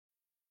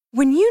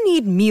When you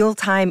need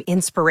mealtime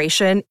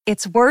inspiration,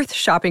 it's worth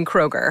shopping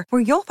Kroger,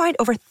 where you'll find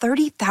over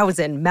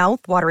 30,000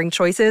 mouth-watering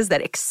choices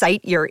that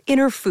excite your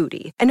inner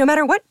foodie. And no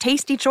matter what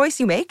tasty choice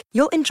you make,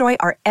 you'll enjoy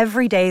our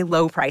everyday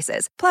low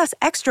prices, plus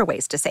extra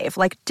ways to save,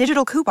 like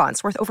digital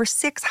coupons worth over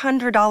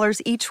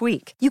 $600 each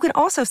week. You can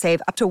also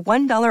save up to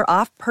 $1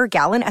 off per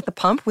gallon at the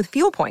pump with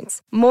fuel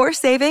points. More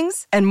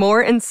savings and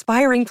more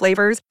inspiring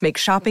flavors make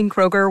shopping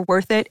Kroger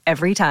worth it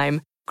every time.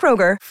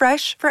 Kroger,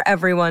 fresh for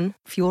everyone.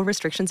 Fuel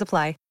restrictions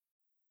apply.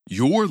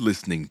 You're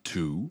listening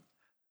to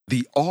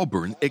The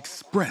Auburn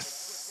Express.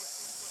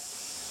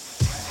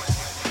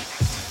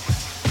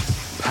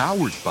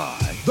 Powered by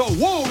The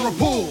War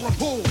Report.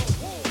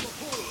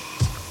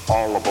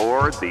 All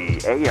aboard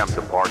the AM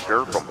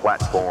departure from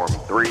platform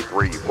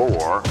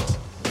 334,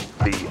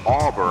 The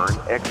Auburn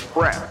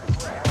Express.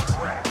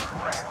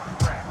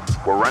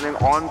 We're running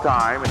on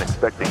time and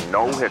expecting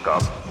no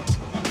hiccups,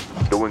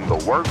 doing the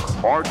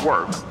hard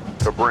work,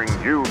 to bring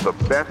you the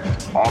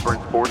best Auburn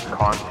sports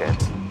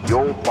content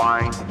you'll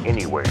find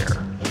anywhere.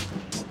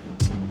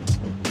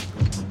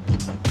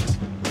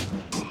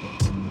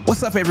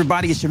 What's up,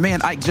 everybody? It's your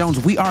man, Ike Jones.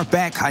 We are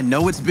back. I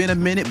know it's been a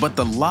minute, but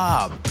the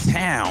Laub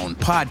Town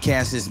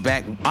podcast is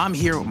back. I'm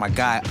here with my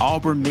guy,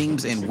 Auburn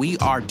Memes, and we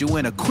are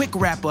doing a quick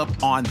wrap-up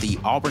on the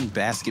Auburn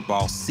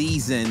basketball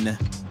season.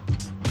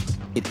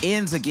 It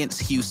ends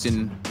against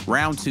Houston,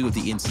 round 2 of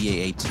the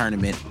NCAA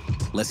tournament.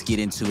 Let's get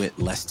into it.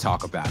 Let's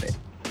talk about it.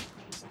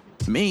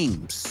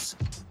 Memes.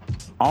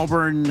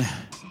 Auburn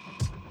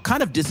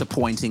kind of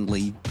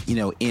disappointingly,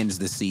 ends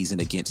the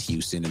season against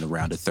Houston in the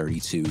round of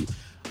 32.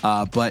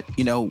 But,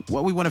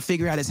 what we want to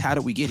figure out is how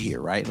did we get here,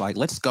 right? Like,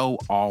 let's go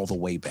all the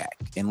way back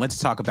and let's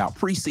talk about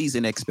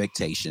preseason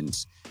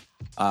expectations.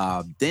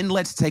 Then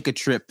let's take a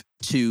trip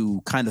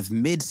to kind of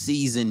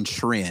mid-season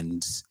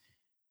trends.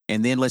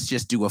 And then let's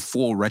just do a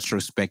full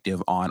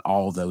retrospective on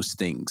all those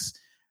things.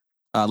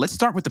 Let's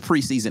start with the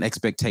preseason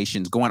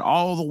expectations, going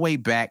all the way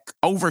back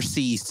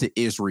overseas to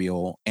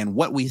Israel and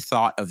what we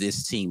thought of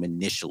this team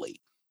initially.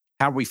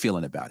 How are we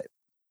feeling about it?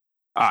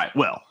 All right,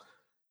 well,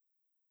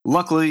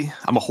 luckily,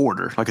 I'm a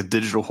hoarder, like a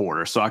digital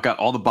hoarder. So I got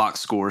all the box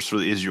scores for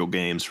the Israel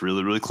games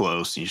really, really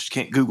close. You just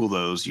can't Google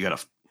those. You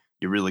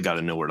really got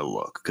to know where to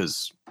look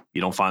because you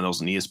don't find those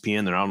on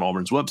ESPN. They're on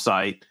Auburn's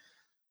website.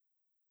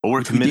 But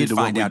we're committed to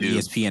what we do.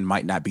 ESPN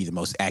might not be the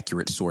most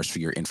accurate source for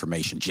your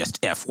information,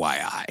 just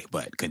FYI,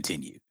 but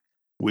continue.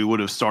 We would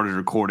have started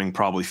recording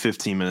probably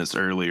 15 minutes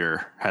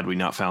earlier had we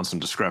not found some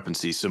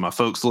discrepancies. So my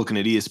folks looking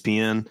at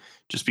ESPN,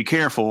 just be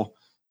careful.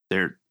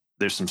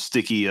 There's some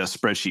sticky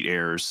spreadsheet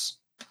errors.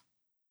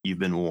 You've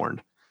been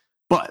warned.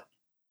 But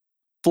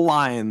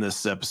flying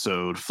this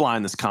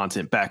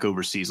content back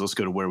overseas, let's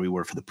go to where we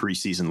were for the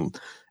preseason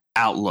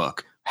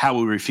outlook. How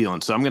were we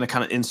feeling? So I'm going to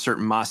kind of insert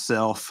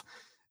myself,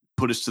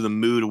 put us to the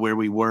mood of where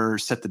we were,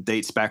 set the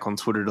dates back on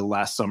Twitter to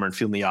last summer and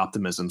feeling the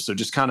optimism. So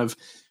just kind of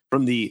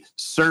from the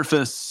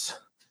surface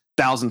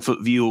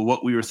 1,000-foot view of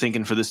what we were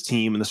thinking for this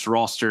team and this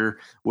roster,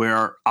 where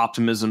our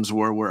optimisms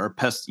were, where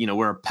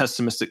our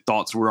pessimistic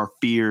thoughts were, our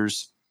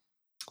fears.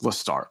 Let's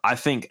start. I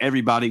think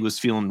everybody was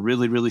feeling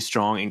really, really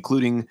strong,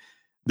 including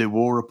the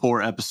War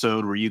Report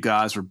episode where you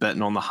guys were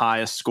betting on the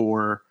highest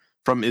score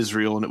from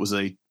Israel, and it was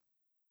a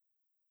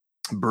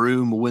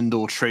Broom,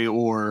 Wendell,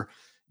 Traore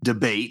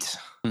debate.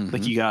 Mm-hmm.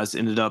 Like you guys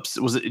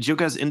did you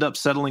guys end up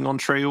settling on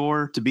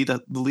Traore to be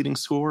the leading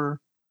scorer?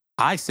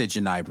 I said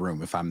Janai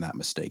Broom, if I'm not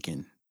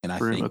mistaken. And I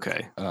think,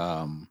 okay.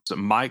 So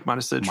Mike might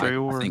have said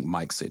Traore. I think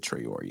Mike said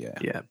Traore, yeah.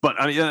 Yeah, but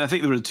I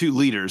think there were 2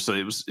 leaders, so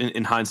it was,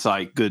 in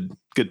hindsight, good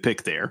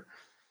pick there.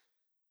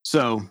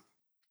 So,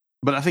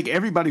 but I think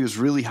everybody was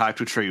really hyped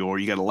with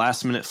Traore. You got a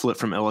last-minute flip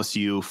from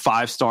LSU,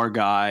 5-star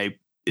guy,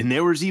 and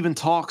there was even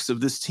talks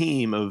of this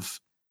team of,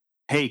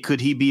 hey,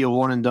 could he be a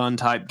one-and-done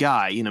type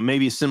guy?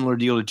 Maybe a similar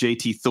deal to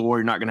JT Thor.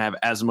 You're not going to have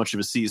as much of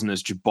a season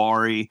as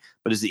Jabari,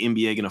 but is the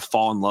NBA going to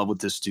fall in love with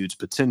this dude's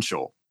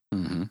potential?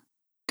 Mm-hmm.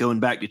 Going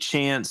back to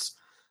Chance,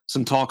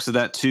 some talks of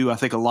that too. I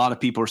think a lot of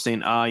people are saying,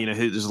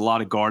 there's a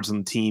lot of guards on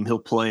the team. He'll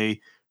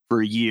play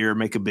for a year,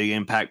 make a big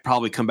impact,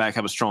 probably come back,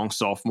 have a strong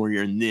sophomore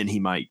year, and then he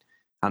might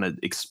kind of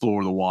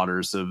explore the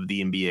waters of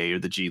the NBA or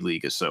the G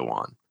League and so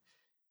on.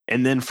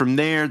 And then from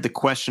there, the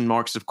question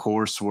marks, of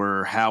course,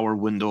 were how are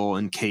Wendell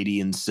and Katie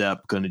and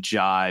Sepp going to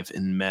jive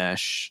and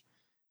mesh?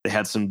 They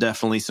had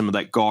definitely some of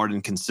that guard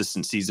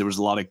inconsistencies. There was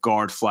a lot of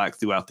guard flack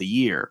throughout the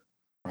year.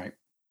 Right.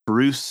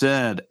 Bruce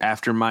said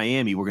after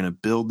Miami, we're going to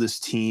build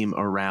this team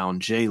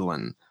around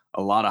Jalen.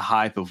 A lot of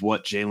hype of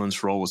what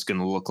Jalen's role was going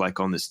to look like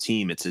on this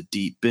team. It's a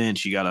deep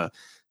bench. You got a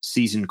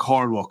seasoned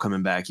Cardwell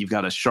coming back. You've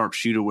got a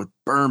sharpshooter with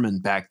Berman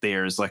back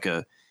there as like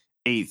a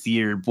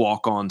 8th-year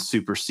walk-on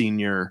super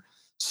senior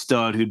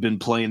stud who'd been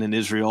playing in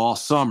Israel all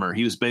summer.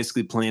 He was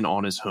basically playing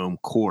on his home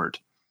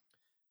court.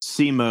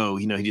 Simo,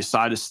 he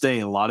decided to stay.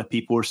 A lot of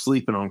people were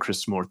sleeping on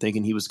Chris Moore,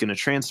 thinking he was going to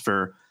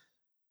transfer.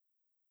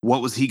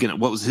 What was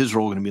his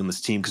role going to be on this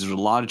team? Because there was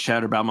a lot of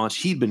chatter about how much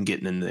he'd been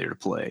getting in there to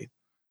play.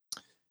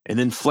 And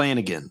then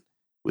Flanagan,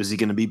 Was he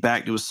going to be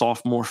back to his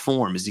sophomore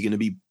form? Is he going to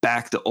be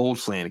back to old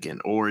Flanagan?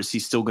 Or is he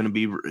still going to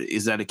be,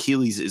 is that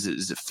Achilles?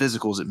 Is it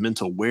physical? Is it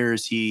mental? Where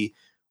is he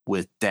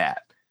with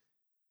that?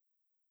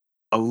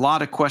 A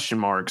lot of question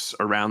marks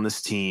around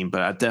this team,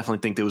 but I definitely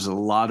think there was a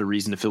lot of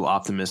reason to feel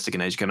optimistic.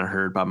 And as you kind of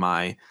heard by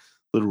my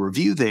little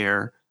review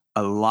there,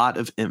 a lot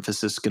of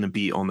emphasis going to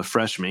be on the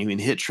freshman. I mean,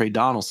 hit Trey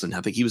Donaldson.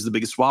 I think he was the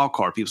biggest wild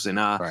card. People say,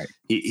 nah, right.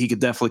 he could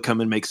definitely come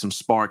and make some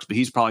sparks, but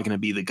he's probably going to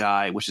be the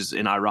guy, which is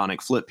an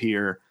ironic flip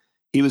here.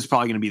 He was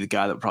probably going to be the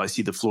guy that would probably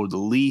see the floor the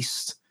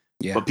least,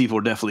 but people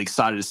are definitely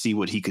excited to see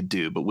what he could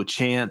do. But with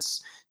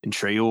Chance and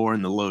Traore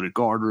in the loaded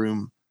guard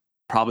room,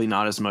 probably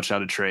not as much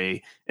out of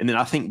Trey. And then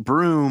I think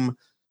Broom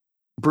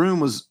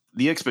was,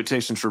 the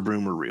expectations for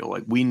Broom were real.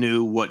 Like, we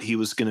knew what he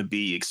was going to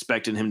be,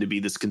 expecting him to be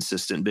this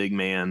consistent big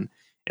man.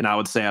 And I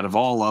would say out of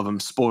all of them,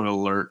 spoiler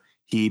alert,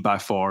 he by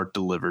far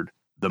delivered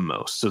the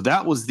most. So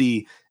that was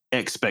the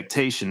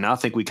expectation. Now I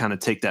think we kind of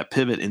take that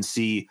pivot and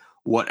see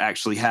what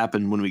actually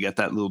happened when we got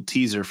that little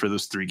teaser for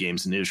those 3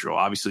 games in Israel.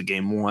 Obviously,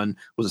 game 1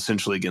 was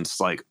essentially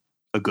against like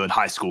a good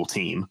high school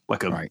team,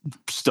 like a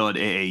stud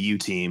AAU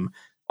team.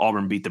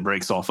 Auburn beat the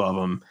brakes off of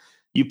them.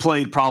 You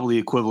played probably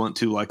equivalent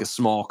to like a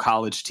small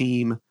college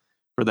team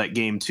for that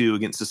game 2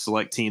 against a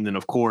select team. Then,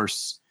 of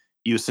course,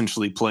 you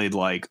essentially played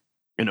like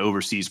an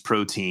overseas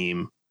pro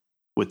team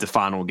with the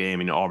final game,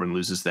 and Auburn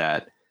loses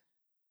that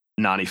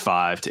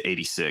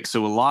 95-86.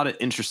 So a lot of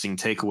interesting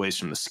takeaways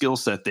from the skill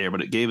set there,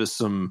 but it gave us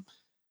some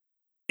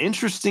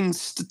interesting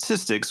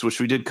statistics, which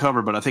we did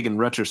cover, but I think in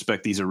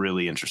retrospect, these are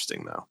really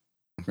interesting though.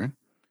 Okay.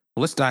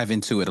 Well, let's dive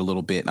into it a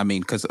little bit. I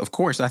mean, because of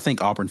course, I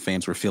think Auburn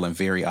fans were feeling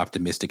very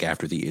optimistic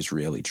after the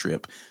Israeli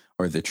trip,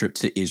 or the trip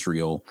to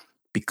Israel,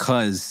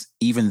 because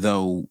even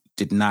though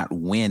did not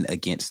win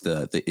against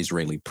the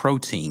Israeli pro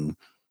team,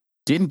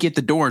 didn't get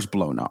the doors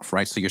blown off,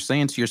 right? So you're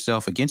saying to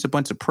yourself, against a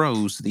bunch of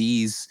pros,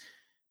 these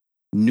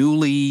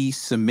newly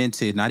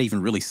cemented, not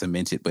even really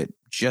cemented, but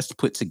just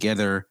put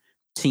together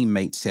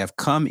teammates have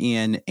come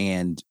in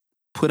and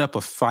put up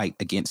a fight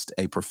against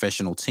a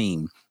professional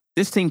team.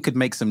 This team could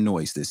make some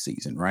noise this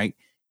season, right?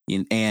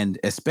 And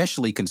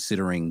especially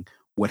considering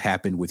what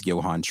happened with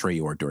Johan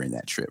Traore during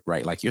that trip,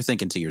 right? Like, you're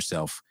thinking to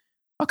yourself,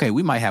 okay,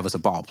 we might have us a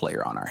ball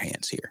player on our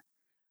hands here.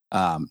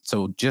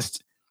 So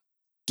just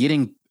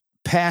getting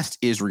past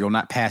Israel,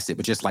 not past it,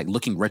 but just like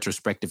looking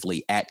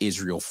retrospectively at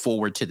Israel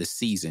forward to the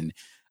season,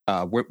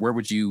 where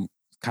would you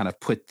kind of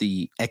put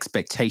the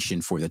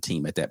expectation for the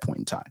team at that point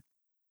in time?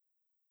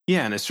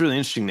 Yeah, and it's really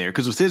interesting there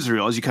because with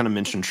Israel, as you kind of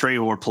mentioned,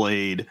 Traore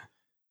played,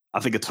 I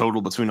think, a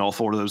total between all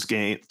 3 of those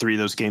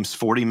games,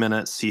 40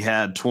 minutes. He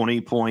had 20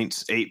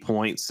 points, 8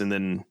 points, and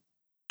then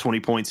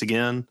 20 points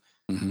again.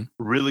 Mm-hmm.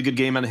 Really good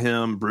game out of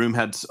him. Broom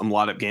had a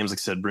lot of games. Like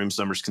I said, Broom's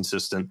numbers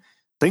consistent.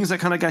 Things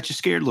that kind of got you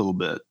scared a little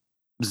bit.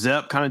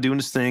 Zepp kind of doing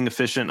his thing,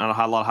 efficient on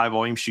a lot of high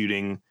volume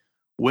shooting.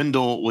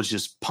 Wendell was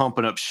just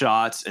pumping up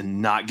shots and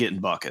not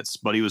getting buckets,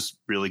 but he was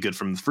really good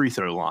from the free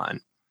throw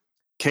line.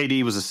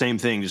 KD was the same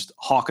thing, just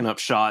hawking up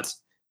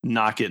shots,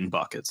 not getting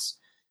buckets.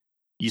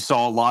 You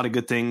saw a lot of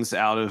good things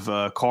out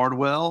of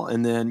Cardwell,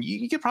 and then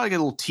you could probably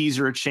get a little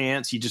teaser a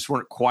chance. You just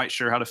weren't quite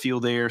sure how to feel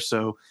there.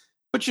 So,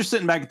 but you're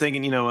sitting back and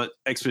thinking, you know what,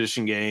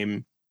 expedition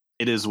game,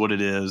 it is what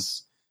it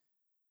is.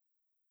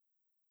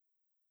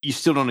 You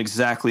still don't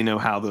exactly know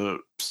how the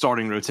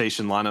starting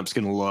rotation lineup's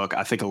going to look.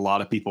 I think a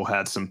lot of people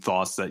had some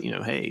thoughts that, you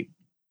know, hey,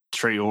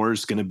 Traore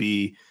is going to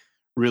be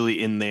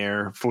really in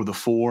there for the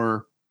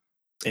 4.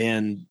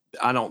 And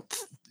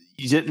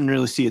you didn't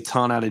really see a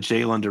ton out of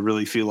Jalen to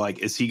really feel like,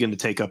 is he going to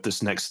take up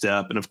this next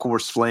step? And of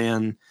course,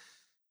 Flan,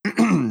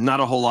 not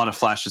a whole lot of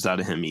flashes out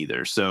of him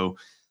either. So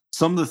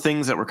some of the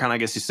things that were kind of, I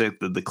guess you said,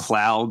 the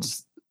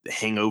clouds, the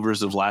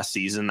hangovers of last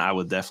season, I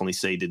would definitely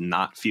say did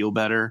not feel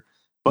better.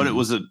 But it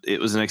was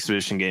an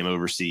exhibition game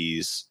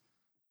overseas.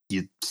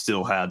 You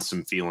still had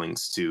some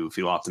feelings to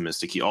feel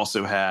optimistic. He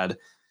also had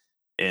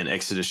an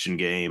exhibition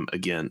game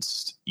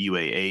against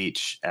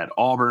UAH at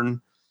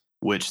Auburn,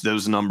 which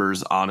those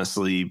numbers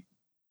honestly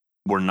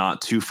were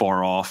not too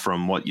far off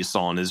from what you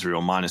saw in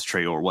Israel, minus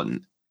Traore.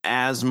 Wasn't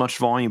as much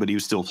volume, but he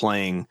was still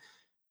playing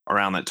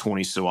around that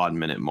 20-so-odd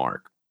minute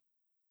mark.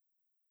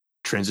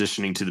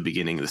 Transitioning to the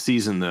beginning of the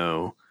season,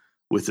 though,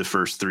 with the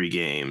first 3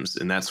 games,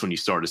 and that's when you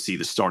start to see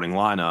the starting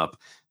lineup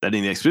that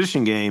in the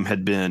exhibition game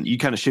had been, you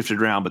kind of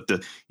shifted around,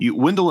 but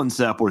Wendell and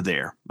Zepp were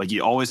there. Like,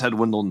 you always had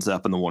Wendell and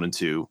Zepp in the 1 and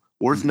 2.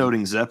 Worth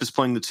noting, Zepp is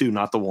playing the 2,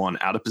 not the 1,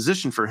 out of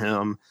position for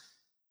him.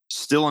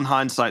 Still, in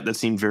hindsight, that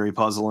seemed very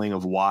puzzling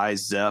of why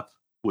Zepp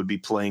would be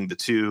playing the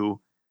 2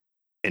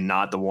 and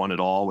not the 1 at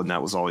all, when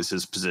that was always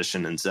his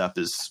position. And Zepp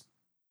is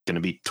going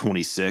to be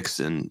 26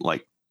 in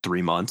like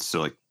 3 months.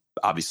 So, like,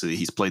 obviously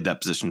he's played that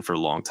position for a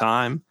long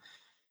time.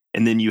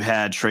 And then you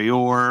had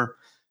Traore,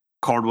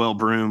 Cardwell,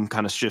 Broom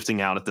kind of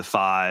shifting out at the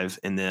 5.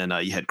 And then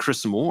you had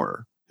Chris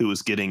Moore, who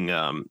was getting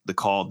the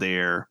call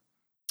there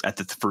at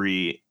the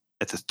 3.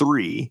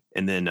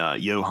 And then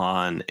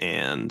Johan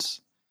and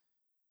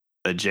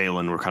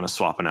Jalen were kind of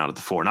swapping out at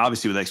the 4. And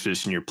obviously with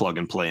Expedition, you're plug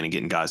and playing and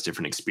getting guys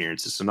different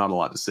experiences. So not a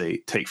lot to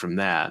take from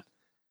that.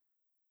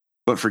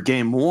 But for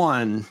game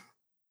 1,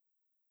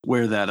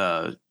 where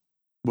the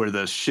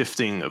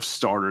shifting of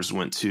starters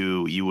went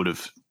to, you would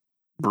have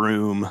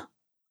Broom,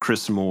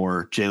 Chris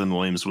Moore, Jalen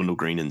Williams, Wendell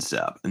Green, and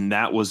Zepp. And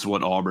that was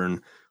what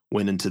Auburn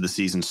went into the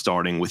season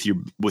starting with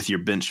your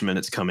bench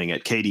minutes coming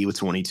at KD with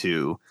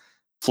 22,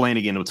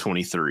 Flanagan with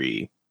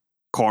 23,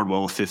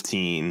 Cardwell with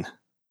 15,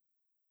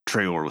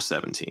 Traore with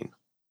 17.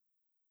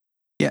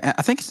 Yeah,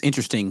 I think it's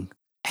interesting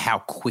how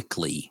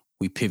quickly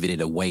we pivoted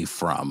away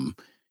from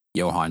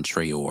Johan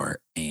Traore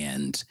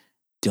and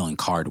Dylan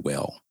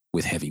Cardwell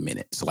with heavy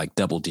minutes, like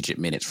double-digit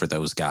minutes for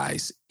those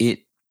guys.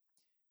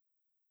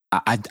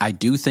 I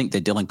do think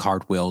that Dylan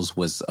Cardwell's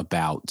was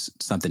about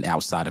something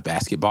outside of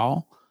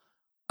basketball,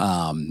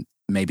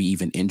 maybe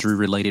even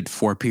injury-related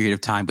for a period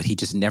of time, but he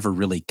just never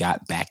really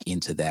got back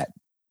into that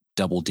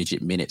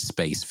double-digit minute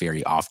space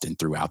very often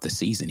throughout the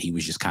season. He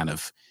was just kind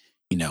of,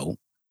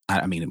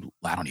 I mean,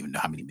 I don't even know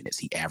how many minutes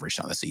he averaged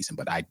on the season,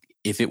 but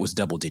if it was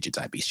double digits,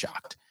 I'd be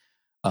shocked.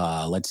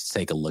 Let's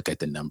take a look at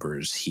the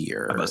numbers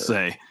here. I must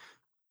say,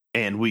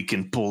 and we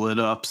can pull it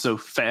up so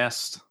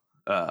fast.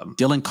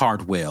 Dylan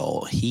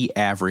Cardwell, he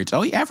averaged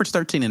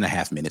 13 and a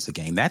half minutes a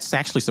game. That's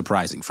actually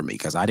surprising for me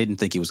because I didn't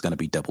think he was going to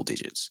be double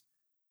digits.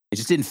 It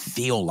just didn't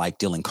feel like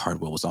Dylan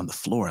Cardwell was on the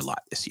floor a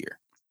lot this year.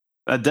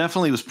 That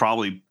definitely was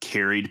probably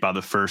carried by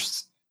the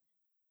first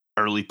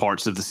early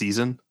parts of the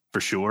season, for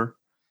sure.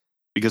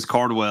 Because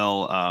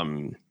Cardwell,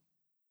 hold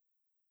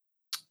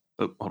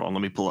on,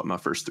 let me pull up my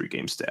first 3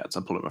 game stats.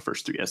 I pulled up my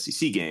first 3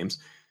 SEC games.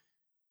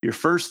 Your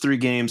first 3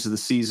 games of the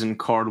season,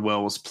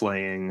 Cardwell was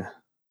playing.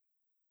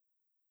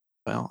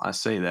 Well, I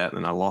say that,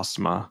 and I lost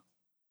my. Are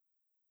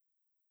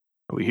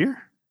we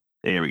here?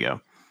 There we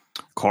go.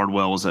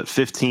 Cardwell was at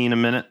 15 a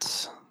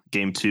minute.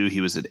 Game 2, he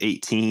was at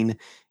 18.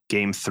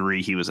 Game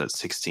 3, he was at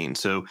 16.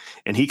 So,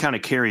 and he kind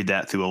of carried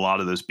that through a lot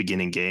of those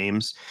beginning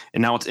games.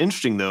 And now what's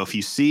interesting, though, if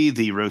you see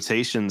the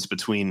rotations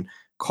between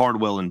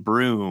Cardwell and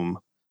Broom,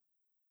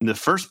 in the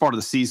first part of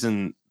the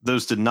season,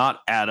 those did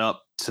not add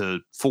up to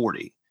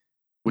 40.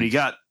 When you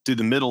got through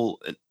the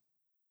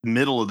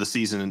middle of the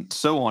season and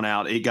so on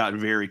out, it got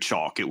very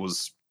chalk. It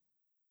was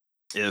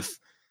if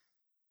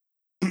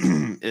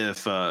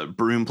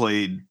Broom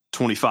played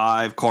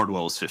 25,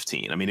 Cardwell was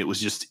 15. I mean, it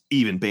was just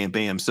even bam,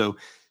 bam. So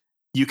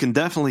you can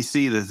definitely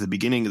see that at the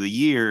beginning of the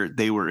year,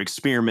 they were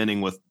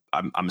experimenting with,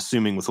 I'm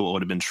assuming, with what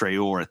would have been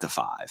Traore at the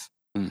 5.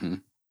 Mm-hmm.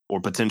 Or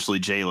potentially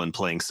Jalen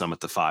playing some at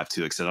the 5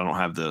 too, except I don't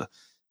have the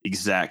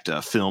exact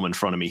film in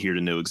front of me here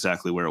to know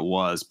exactly where it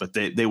was. But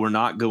they were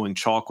not going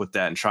chalk with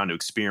that and trying to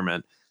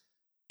experiment.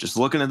 Just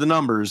looking at the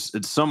numbers,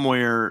 it's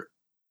somewhere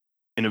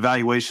in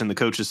evaluation, the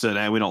coaches said,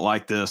 hey, we don't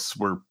like this.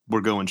 We're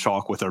going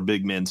chalk with our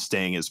big men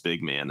staying as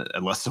big men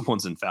unless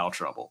someone's in foul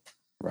trouble.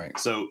 Right.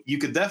 So you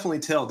could definitely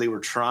tell they were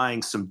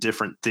trying some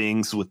different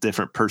things with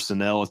different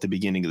personnel at the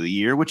beginning of the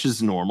year, which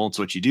is normal. It's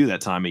what you do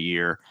that time of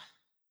year.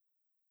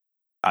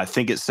 I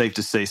think it's safe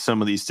to say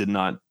some of these did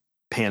not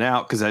pan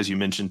out because, as you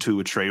mentioned, too,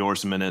 with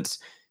Traore's minutes,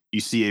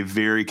 you see a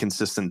very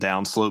consistent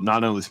downslope,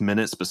 not only with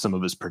minutes, but some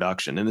of his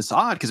production. And it's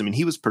odd because, I mean,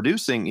 he was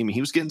producing. I mean,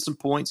 he was getting some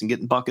points and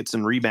getting buckets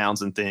and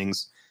rebounds and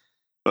things.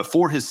 But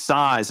for his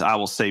size, I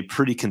will say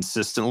pretty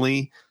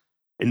consistently,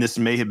 and this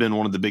may have been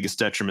one of the biggest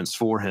detriments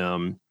for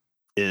him,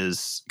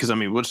 is because, I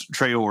mean, what's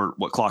Traore,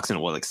 what clocks in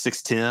at, what, like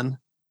 6'10"?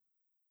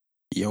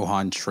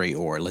 Johan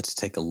Traore, let's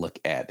take a look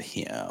at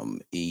him.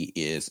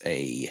 He's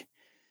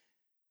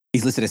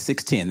listed as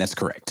 6'10", that's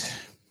correct.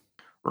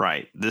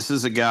 Right. This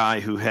is a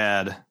guy who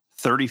had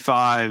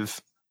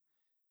 35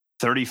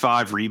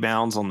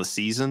 rebounds on the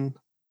season,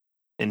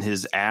 and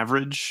his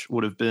average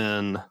would have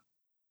been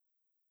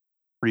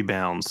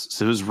rebounds.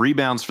 So his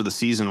rebounds for the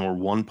season were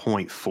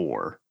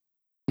 1.4.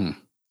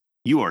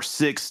 You are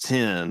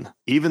 6'10".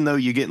 Even though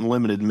you're getting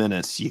limited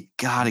minutes, you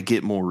got to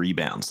get more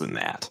rebounds than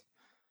that.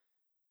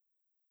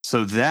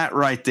 So that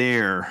right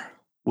there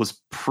was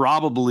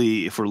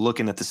probably, if we're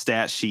looking at the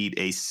stat sheet,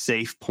 a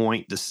safe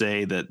point to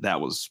say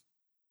that was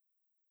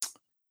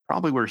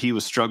probably where he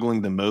was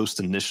struggling the most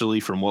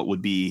initially from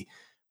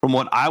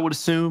what I would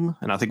assume,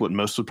 and I think what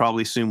most would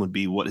probably assume would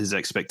be what his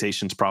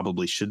expectations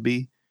probably should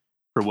be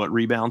for what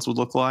rebounds would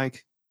look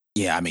like.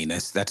 Yeah, I mean,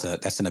 that's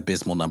an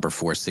abysmal number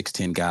for a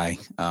 6'10" guy.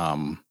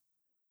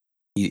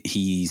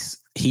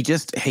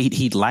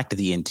 He lacked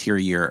the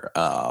interior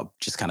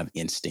just kind of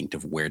instinct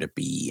of where to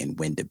be and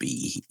when to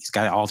be. He's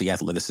got all the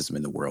athleticism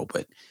in the world,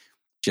 but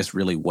just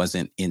really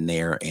wasn't in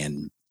there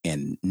and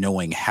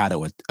knowing how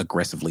to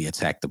aggressively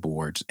attack the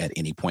boards at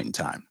any point in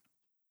time.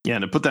 Yeah,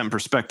 and to put that in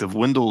perspective,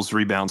 Wendell's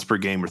rebounds per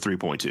game were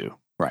 3.2.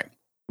 Right.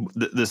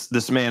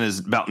 This man is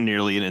about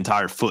nearly an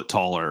entire foot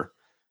taller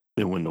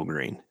than Wendell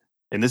Green.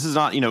 And this is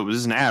not, this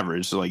is an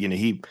average. So,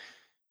 he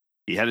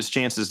had his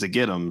chances to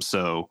get him.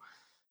 So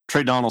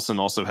Trey Donaldson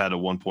also had a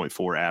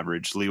 1.4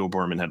 average. Leo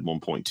Berman had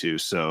 1.2.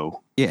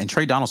 So yeah, and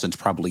Trey Donaldson's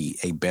probably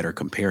a better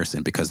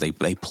comparison because they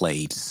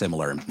played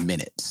similar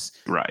minutes.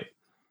 Right.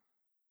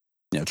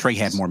 Trey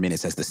had more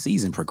minutes as the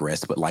season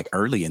progressed, but like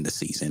early in the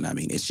season, I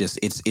mean, it's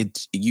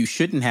you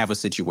shouldn't have a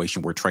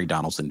situation where Trey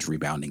Donaldson's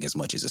rebounding as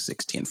much as a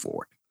 6'10"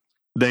 forward.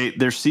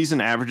 Their season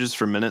averages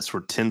for minutes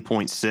were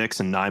 10.6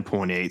 and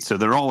 9.8. So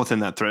they're all within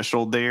that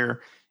threshold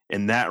there.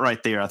 And that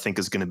right there, I think,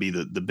 is going to be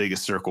the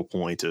biggest circle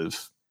point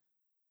of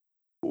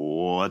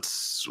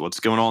what's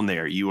going on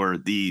there. You are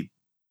the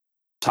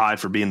tied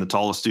for being the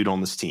tallest dude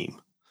on this team.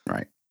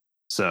 Right.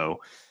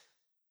 So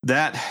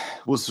that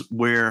was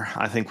where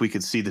I think we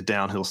could see the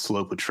downhill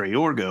slope with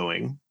Traore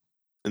going.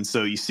 And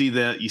so you see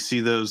those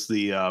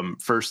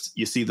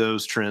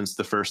trends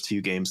the first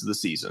 2 games of the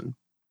season.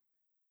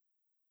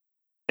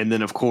 And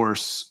then, of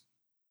course,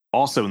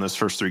 also in those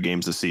first 3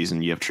 games of the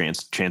season, you have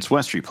Chance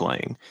Westry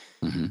playing.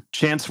 Mm-hmm.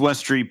 Chance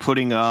Westry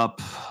putting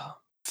up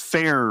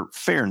fair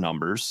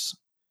numbers.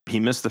 He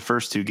missed the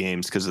first 2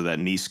 games because of that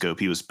knee scope.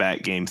 He was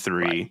back game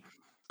 3, right.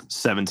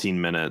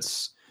 17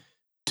 minutes,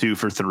 2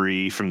 for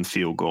 3 from the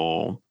field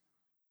goal,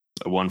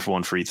 a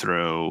 1-for-1 free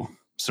throw,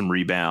 some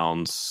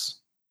rebounds,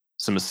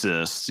 some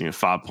assists,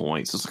 5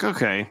 points. It's like,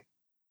 okay,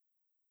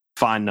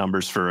 fine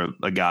numbers for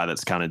a guy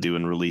that's kind of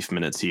doing relief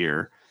minutes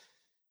here.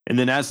 And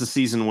then as the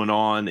season went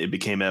on, it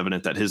became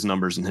evident that his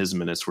numbers and his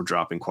minutes were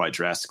dropping quite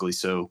drastically.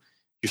 So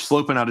you're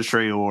sloping out of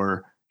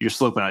Traore, you're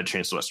sloping out of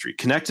Chance Westry.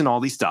 Connecting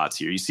all these dots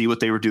here, you see what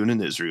they were doing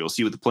in Israel,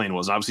 see what the plan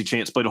was. Obviously,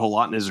 Chance played a whole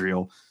lot in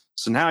Israel.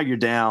 So now you're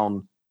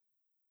down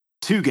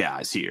 2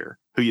 guys here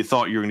who you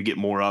thought you were going to get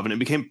more of. And it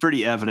became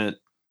pretty evident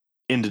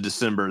into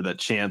December that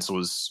Chance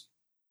was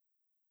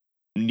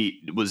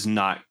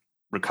not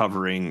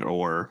recovering,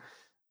 or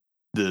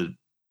the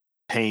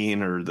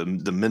pain or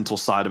the mental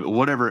side of it,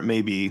 whatever it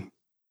may be,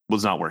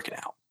 was not working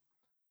out.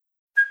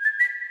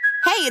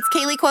 Hey, it's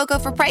Kaylee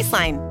Cuoco for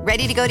Priceline.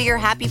 Ready to go to your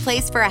happy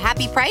place for a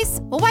happy price?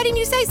 Well, why didn't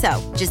you say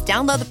so? Just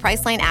download the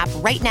Priceline app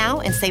right now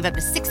and save up to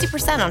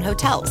 60% on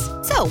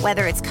hotels. So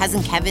whether it's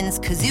Cousin Kevin's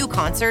Kazoo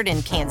Concert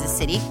in Kansas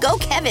City, go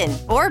Kevin,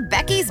 or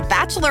Becky's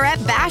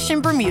Bachelorette Bash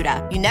in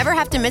Bermuda, you never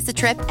have to miss a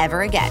trip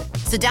ever again.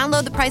 So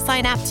download the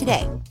Priceline app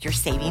today. Your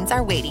savings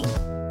are waiting.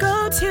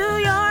 Go to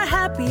your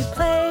happy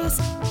place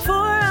for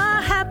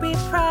a happy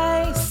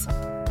price.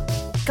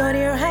 Go to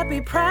your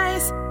happy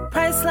price,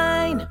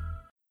 Priceline.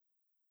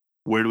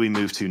 Where do we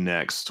move to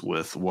next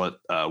with what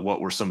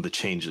were some of the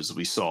changes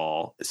we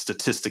saw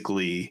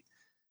statistically,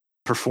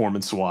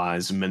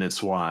 performance-wise,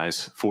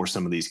 minutes-wise for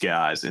some of these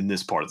guys in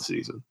this part of the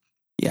season?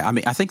 Yeah, I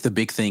mean, I think the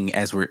big thing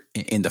as we're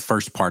in the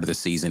first part of the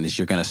season is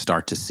you're going to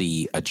start to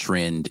see a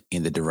trend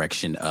in the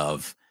direction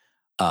of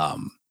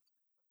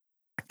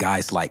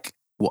guys like,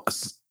 well,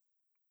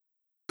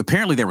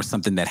 apparently there was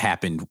something that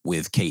happened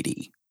with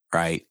KD,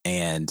 right?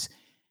 And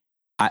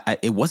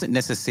it wasn't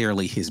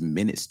necessarily his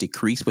minutes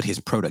decreased, but his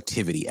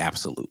productivity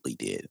absolutely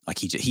did. Like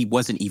he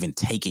wasn't even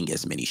taking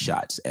as many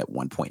shots at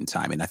one point in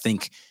time. And I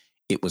think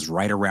it was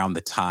right around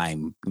the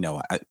time,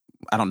 I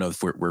don't know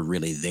if we're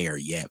really there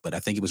yet, but I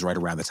think it was right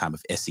around the time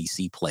of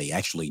SEC play.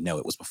 Actually, no,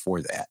 it was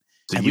before that.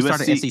 So we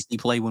started SEC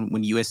play when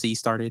USC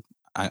started?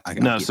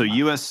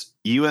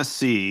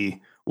 USC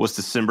was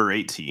December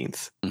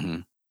 18th.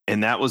 Mm-hmm.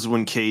 And that was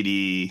when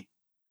KD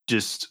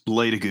just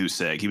laid a goose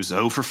egg. He was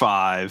 0 for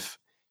 5.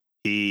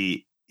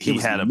 He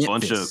had a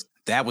bunch of...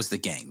 That was the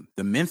game.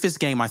 The Memphis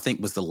game, I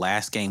think, was the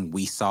last game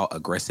we saw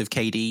aggressive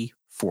KD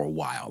for a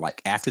while.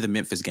 Like, after the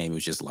Memphis game, it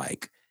was just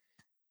like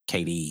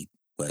KD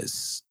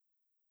was...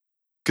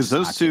 Because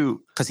those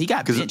two... Because he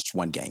got benched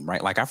one game,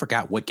 right? Like, I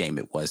forgot what game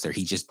it was there.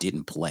 He just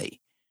didn't play.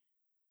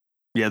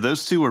 Yeah,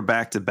 those two were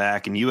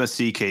back-to-back, and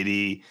USC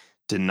KD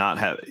did not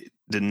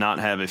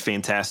have a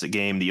fantastic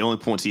game. The only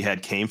points he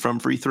had came from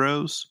free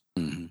throws.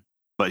 Mm-hmm.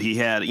 But he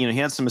had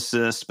some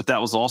assists, but that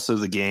was also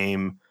the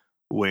game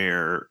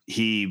where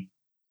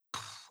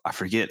I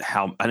forget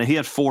how, I know he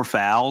had 4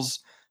 fouls,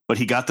 but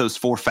he got those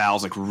 4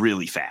 fouls like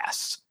really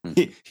fast.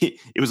 Mm-hmm.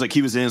 It was like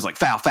he was in, it was like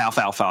foul, foul,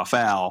 foul, foul,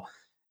 foul.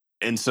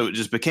 And so it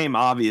just became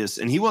obvious,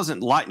 and he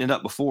wasn't lighting it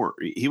up before.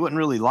 He wasn't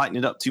really lighting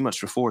it up too much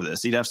before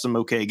this. He'd have some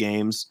okay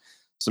games,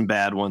 some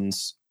bad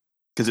ones,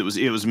 because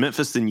it was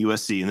Memphis, then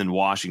USC, and then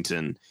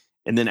Washington.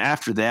 And then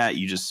after that,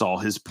 you just saw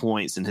his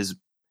points and his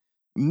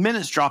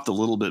minutes dropped a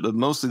little bit, but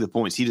mostly the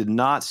points. He did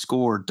not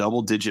score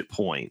double-digit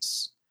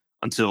points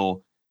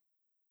until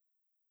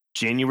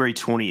January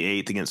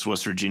 28th against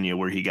West Virginia,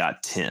 where he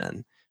got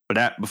 10.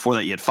 But before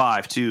that, you had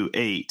 5, 2,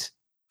 8,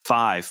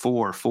 5,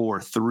 4,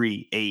 4,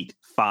 3, 8,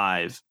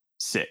 5,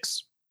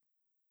 6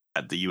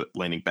 at the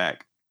landing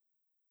back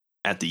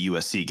at the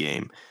USC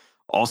game.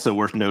 Also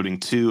worth noting,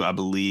 too, I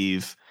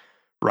believe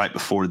right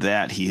before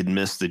that, he had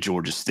missed the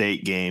Georgia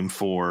State game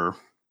for...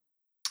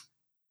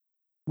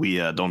 We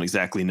don't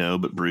exactly know,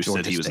 but Bruce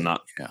said he was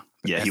not.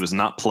 Yeah, he was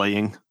not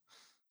playing.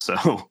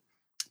 So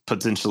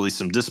potentially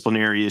some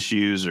disciplinary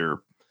issues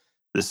or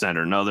this, that,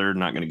 or another.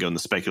 Not going to go into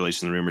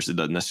speculation and rumors. It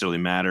doesn't necessarily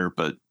matter,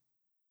 but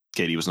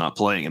KD was not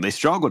playing, and they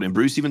struggled. And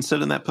Bruce even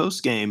said in that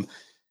post game,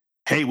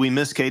 "Hey, we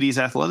miss KD's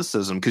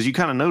athleticism," because you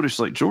kind of notice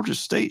like Georgia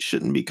State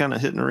shouldn't be kind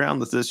of hitting around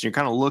with this. You're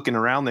kind of looking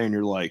around there, and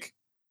you're like,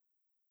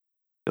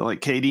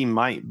 KD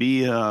might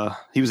be.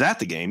 He was at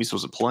the game. He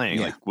wasn't playing.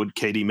 Yeah. Like, would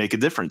KD make a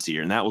difference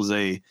here? And that was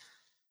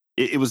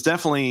It was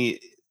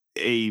definitely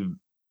a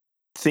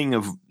thing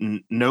of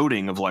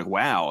noting of like,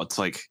 wow, it's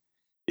like,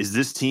 is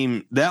this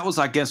team, that was,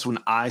 I guess, when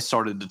I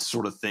started to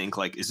sort of think,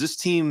 like, is this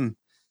team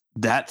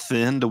that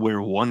thin to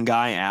wear one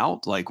guy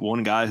out? Like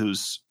one guy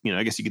who's,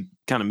 I guess you could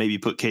kind of maybe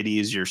put KD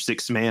as your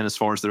sixth man as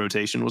far as the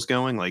rotation was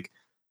going. Like,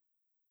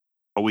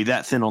 are we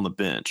that thin on the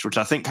bench? Which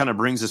I think kind of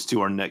brings us to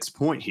our next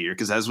point here.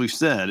 Because as we've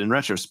said, in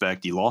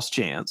retrospect, you lost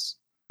Chance.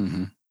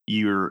 Mm-hmm.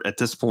 You're at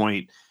this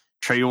point,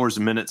 Traor's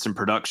minutes and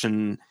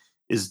production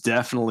is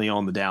definitely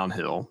on the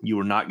downhill. You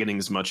were not getting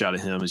as much out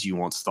of him as you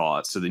once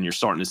thought. So then you're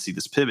starting to see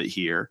this pivot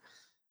here.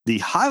 The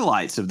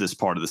highlights of this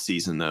part of the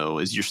season, though,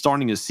 is you're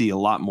starting to see a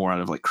lot more out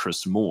of like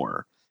Chris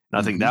Moore.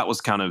 And I think that was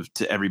kind of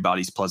to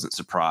everybody's pleasant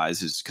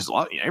surprise, is because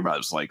everybody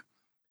was like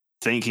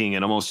thinking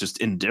and almost just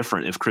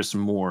indifferent if Chris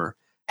Moore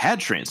had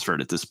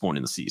transferred at this point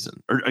in the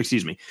season, or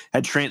excuse me,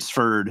 had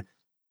transferred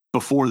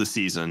before the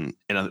season.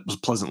 And I was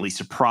pleasantly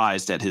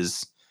surprised at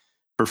his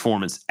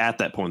performance at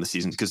that point in the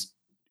season, because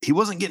he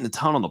wasn't getting a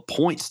ton on the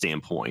point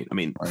standpoint. I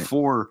mean,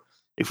 before,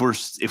 if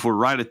we're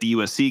right at the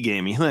USC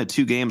game, he only had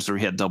 2 games where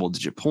he had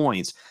double-digit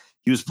points.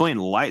 He was playing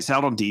lights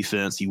out on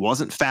defense. He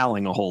wasn't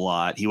fouling a whole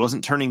lot. He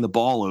wasn't turning the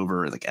ball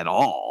over like at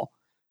all.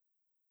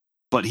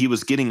 But he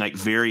was getting like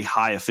very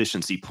high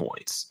efficiency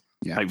points.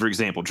 Yeah. Like, for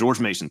example, George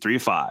Mason, 3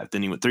 of 5.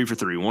 Then he went 3 for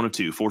 3, 1 of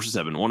 2, 4 for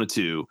 7, 1 of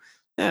 2.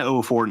 0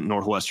 of 4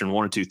 Northwestern,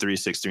 1 of 2, 3 of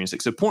 6, 3 of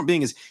 6. So the point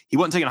being is he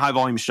wasn't taking high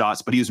volume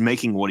shots, but he was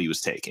making what he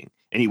was taking,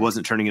 and he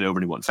wasn't turning it over,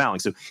 and he wasn't fouling.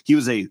 So he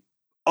was a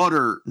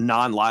utter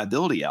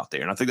non-liability out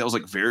there. And I think that was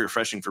like very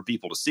refreshing for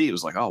people to see. It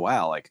was like, oh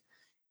wow, like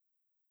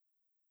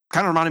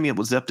kind of reminded me of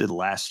what Zep did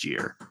last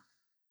year.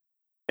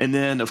 And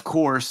then of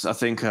course, I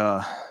think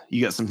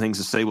you got some things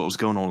to say what was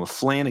going on with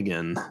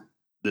Flanagan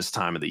this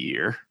time of the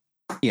year.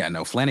 Yeah,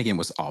 no, Flanagan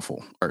was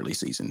awful early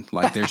season.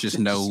 Like there's just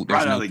no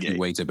two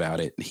ways about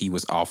it. He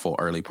was awful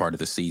early part of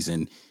the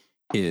season.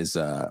 His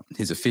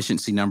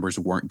efficiency numbers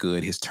weren't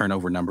good. His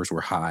turnover numbers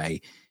were high.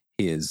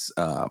 His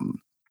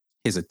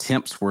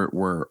attempts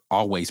were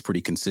always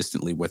pretty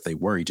consistently what they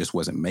were. He just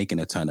wasn't making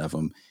a ton of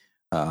them.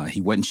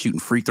 He wasn't shooting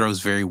free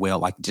throws very well.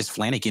 Like, just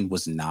Flanagan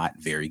was not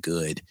very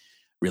good,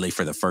 really,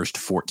 for the first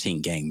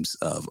 14 games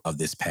of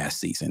this past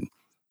season.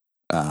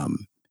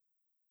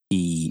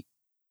 He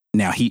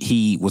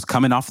was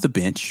coming off the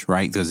bench,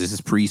 right? Because this is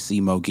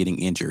pre-Semo getting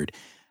injured.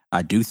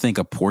 I do think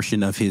a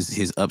portion of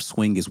his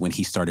upswing is when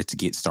he started to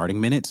get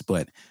starting minutes,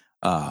 but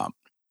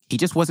he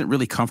just wasn't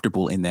really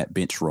comfortable in that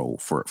bench role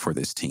for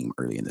this team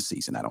early in the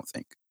season, I don't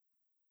think.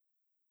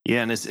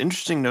 Yeah, and it's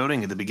interesting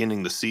noting at the beginning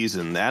of the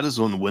season, that is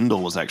when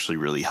Wendell was actually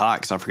really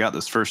hot, because I forgot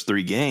those first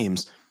 3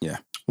 games. Yeah.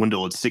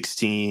 Wendell had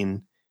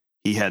 16,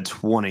 he had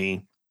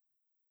 20,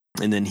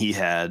 and then he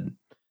had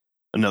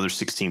another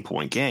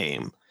 16-point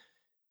game.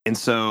 And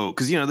so,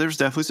 because, there's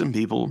definitely some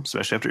people,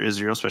 especially after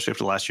Israel, especially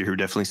after last year, who are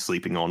definitely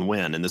sleeping on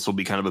Wynn. And this will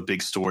be kind of a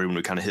big story when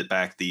we kind of hit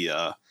back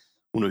when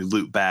we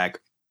loop back,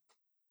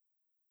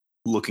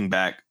 looking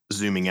back,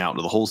 zooming out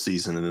to the whole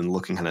season, and then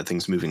looking kind of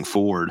things moving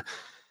forward.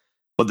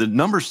 But the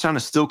numbers kind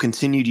of still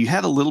continued. You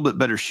had a little bit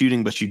better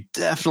shooting, but you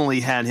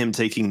definitely had him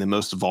taking the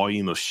most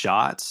volume of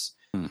shots.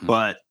 Mm-hmm.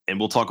 And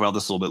we'll talk about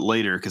this a little bit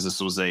later, because this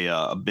was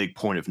a big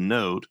point of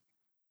note.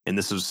 And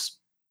this was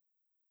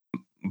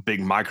a big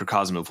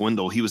microcosm of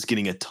Wendell. He was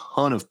getting a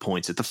ton of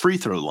points at the free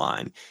throw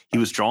line. He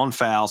was drawing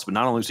fouls, but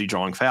not only was he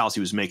drawing fouls, he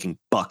was making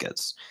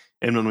buckets.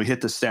 And when we hit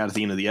the stat at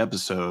the end of the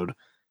episode,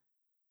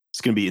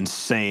 it's going to be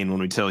insane when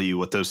we tell you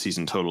what those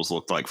season totals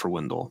looked like for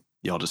Wendell.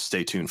 Y'all just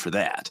stay tuned for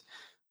that.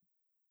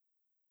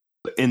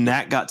 And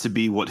that got to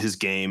be what his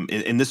game,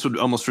 and this would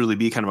almost really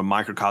be kind of a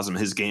microcosm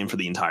of his game for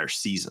the entire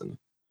season.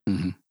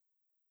 Mm-hmm.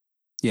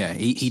 Yeah,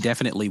 he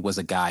definitely was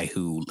a guy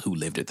who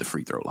lived at the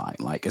free throw line.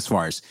 Like, as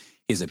far as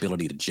his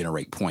ability to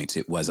generate points,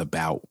 it was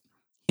about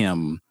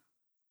him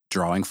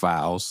drawing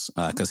fouls,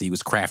 because he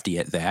was crafty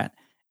at that,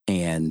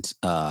 and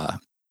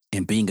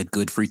being a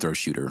good free throw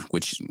shooter,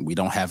 which we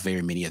don't have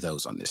very many of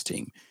those on this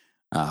team,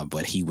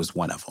 but he was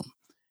one of them.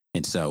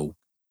 And so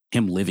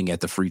him living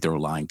at the free throw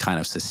line kind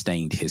of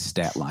sustained his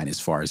stat line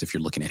as far as if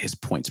you're looking at his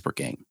points per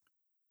game.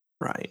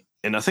 Right.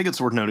 And I think it's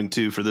worth noting,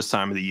 too, for this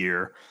time of the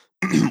year,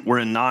 we're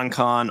in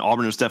non-con.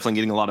 Auburn is definitely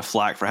getting a lot of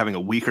flack for having a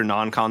weaker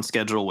non-con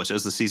schedule, which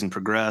as the season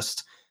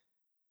progressed,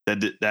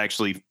 that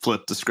actually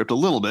flipped the script a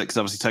little bit, because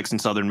obviously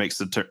Texas Southern makes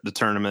the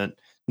tournament.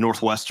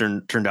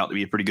 Northwestern turned out to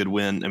be a pretty good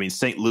win. I mean,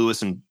 St.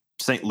 Louis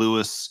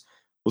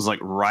was like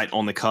right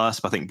on the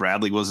cusp. I think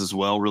Bradley was as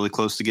well, really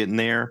close to getting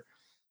there.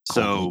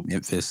 So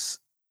Memphis.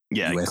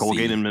 Yeah, USC.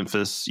 Colgate and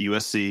Memphis,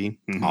 USC.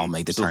 Mm-hmm. All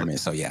made the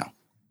tournament, so yeah.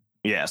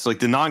 Yeah, so like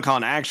the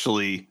non-con,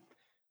 actually,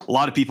 a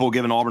lot of people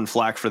giving Auburn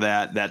flack for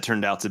that. That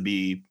turned out to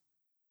be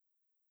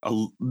a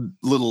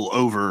little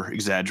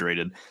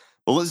over-exaggerated.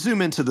 But let's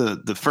zoom into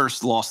the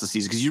first loss of the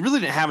season, because you really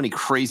didn't have any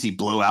crazy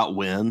blowout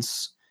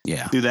wins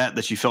through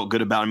that you felt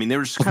good about. I mean, they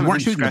were just kind of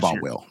weren't shooting the ball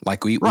well.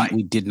 Like, we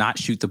did not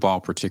shoot the ball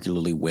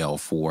particularly well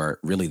for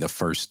really the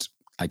first,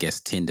 I guess,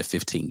 10 to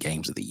 15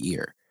 games of the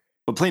year.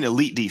 But playing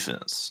elite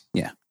defense.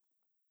 Yeah.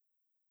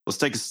 Let's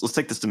take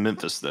this to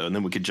Memphis, though, and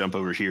then we could jump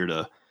over here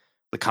to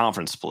the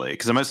conference play.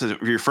 Because I must say,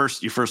 your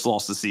first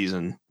loss of the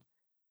season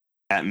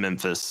at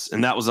Memphis,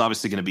 and that was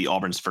obviously going to be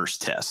Auburn's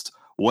first test.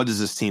 what does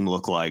this team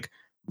look like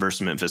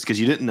versus Memphis? Because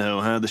you didn't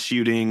know, the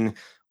shooting,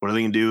 what are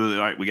they going to do?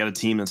 All right, we got a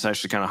team that's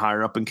actually kind of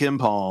higher up in Kim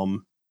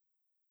Palm.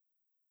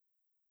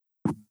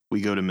 We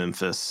go to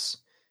Memphis,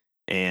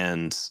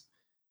 and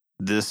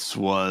this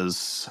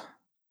was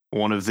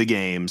one of the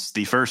games,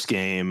 the first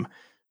game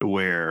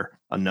where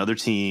another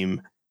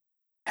team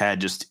had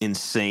just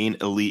insane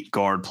elite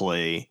guard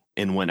play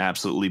and went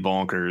absolutely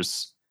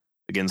bonkers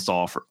against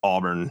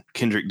Auburn.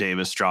 Kendrick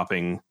Davis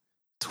dropping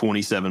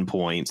 27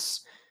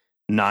 points,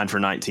 9 for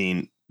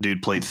 19.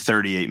 Dude played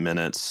 38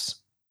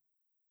 minutes.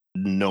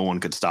 No one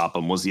could stop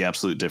him. Was the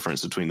absolute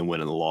difference between the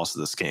win and the loss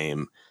of this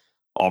game.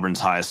 Auburn's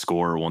highest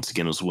scorer, once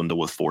again, was Wendell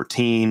with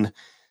 14.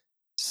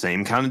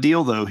 Same kind of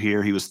deal, though,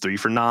 here. He was 3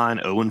 for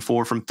 9, 0 and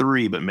 4 from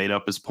 3, but made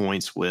up his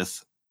points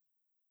with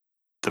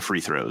the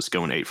free throws,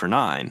 going 8 for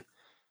 9.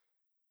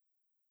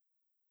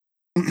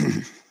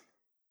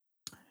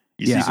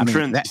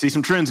 See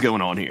some trends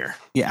going on here.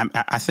 Yeah,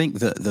 I think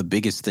the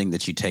biggest thing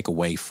that you take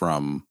away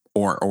from,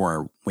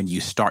 or when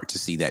you start to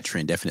see that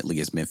trend, definitely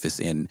is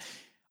Memphis. And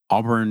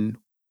Auburn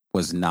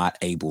was not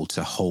able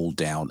to hold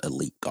down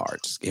elite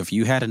guards. If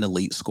you had an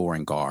elite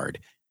scoring guard,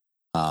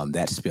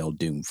 that spelled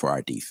doom for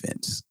our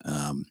defense.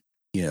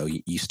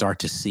 You start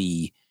to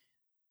see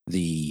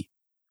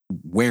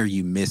where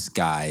you miss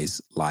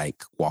guys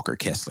like Walker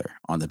Kessler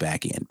on the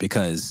back end,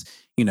 because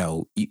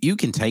you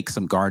can take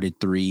some guarded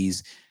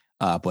threes,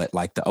 but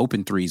like the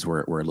open threes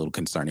were a little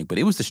concerning. But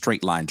it was the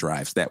straight line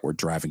drives that were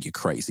driving you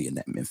crazy in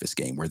that Memphis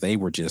game, where they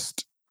were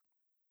just,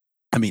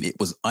 it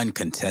was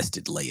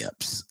uncontested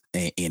layups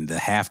in the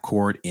half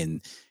court,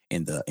 in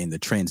the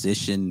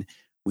transition.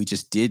 We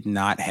just did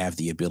not have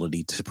the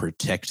ability to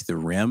protect the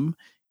rim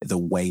the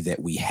way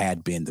that we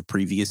had been the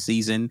previous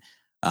season.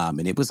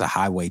 And it was a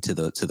highway to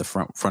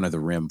the front of the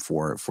rim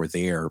for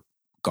their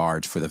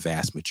guards for the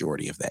vast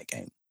majority of that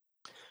game.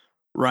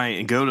 Right,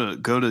 and go to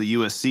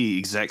USC,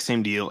 exact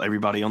same deal.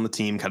 Everybody on the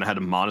team kind of had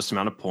a modest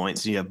amount of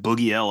points. You have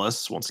Boogie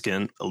Ellis, once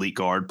again, elite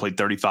guard, played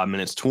 35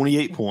 minutes,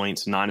 28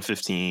 points, 9 of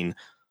 15,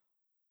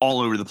 all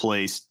over the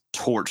place,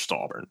 torched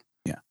Auburn.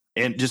 Yeah.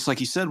 And just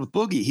like you said with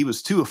Boogie, he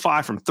was 2 of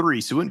 5 from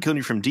 3, so he wouldn't kill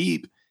you from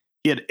deep.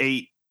 He had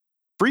 8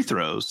 free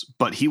throws,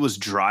 but he was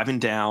driving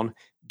down,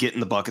 getting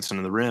the buckets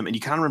under the rim. And you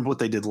kind of remember what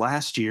they did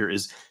last year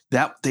is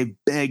that they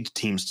begged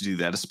teams to do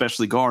that,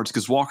 especially guards,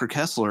 because Walker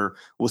Kessler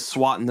was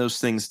swatting those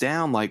things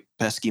down like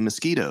pesky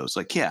mosquitoes.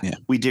 Like, yeah,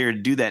 we dared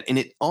to do that. And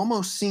it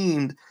almost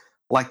seemed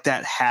like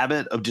that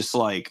habit of just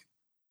like,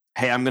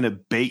 hey, I'm going to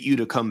bait you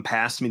to come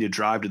past me to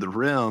drive to the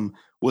rim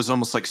was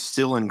almost like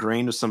still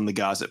ingrained with some of the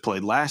guys that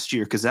played last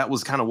year, because that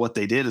was kind of what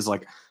they did, is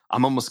like,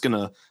 I'm going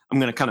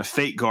to kind of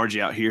fake guard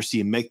you out here so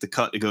you make the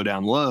cut to go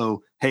down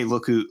low. Hey,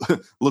 look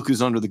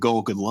who's under the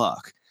goal. Good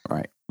luck.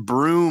 Right.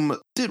 Broome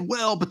did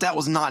well, but that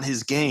was not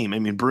his game.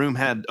 Broome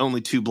had only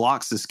 2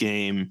 blocks this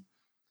game.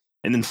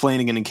 And then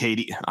Flanagan and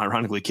KD,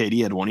 ironically,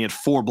 KD had 1. He had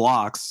 4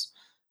 blocks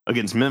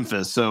against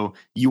Memphis. So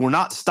you were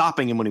not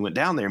stopping him when he went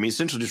down there.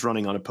 Essentially just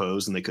running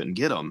unopposed, and they couldn't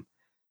get him.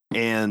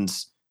 And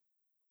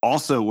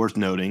also worth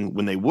noting,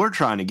 when they were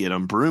trying to get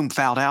him, Broome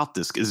fouled out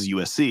this is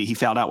USC. He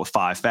fouled out with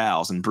 5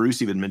 fouls. And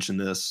Bruce even mentioned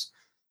this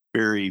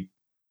very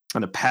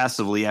kind of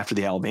passively after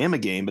the Alabama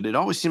game, but it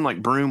always seemed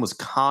like Broome was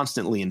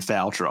constantly in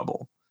foul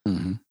trouble.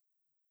 Mm-hmm.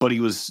 But he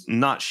was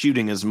not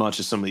shooting as much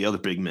as some of the other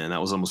big men.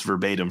 That was almost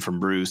verbatim from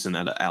Bruce in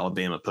that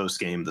Alabama post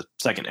game, the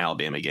second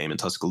Alabama game in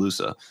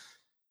Tuscaloosa.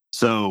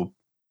 So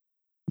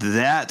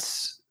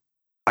that's,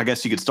 I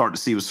guess you could start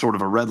to see, was sort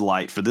of a red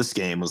light for this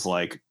game, was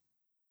like,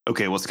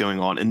 okay, what's going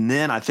on? And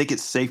then I think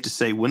it's safe to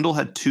say Wendell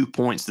had 2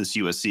 points this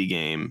USC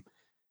game,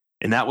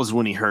 and that was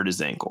when he hurt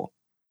his ankle.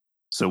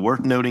 So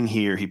worth noting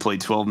here, he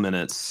played 12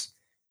 minutes.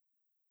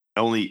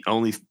 Only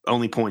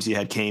points he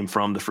had came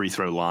from the free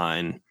throw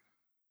line.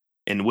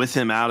 And with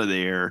him out of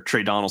there,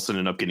 Trey Donaldson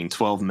ended up getting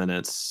 12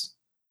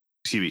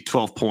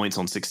 points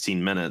on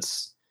 16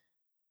 minutes.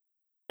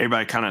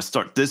 Everybody kind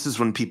of this is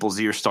when people's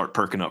ears start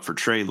perking up for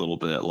Trey a little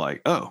bit,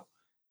 like, oh,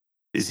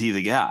 is he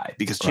the guy?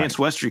 Because Chance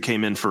Westry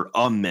came in for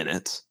a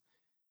minute.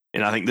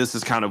 And I think this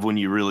is kind of when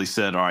you really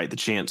said, all right, the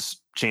chance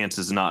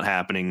is not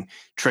happening.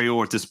 Trey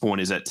Orr at this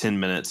point is at 10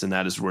 minutes, and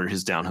that is where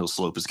his downhill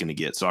slope is going to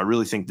get. So I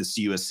really think this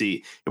USC,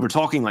 if we're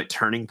talking like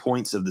turning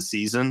points of the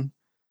season,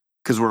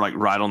 because we're like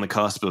right on the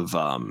cusp of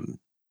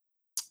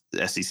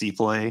the SEC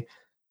play,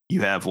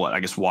 you have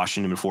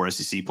Washington before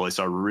SEC play.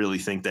 So I really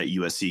think that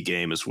USC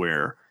game is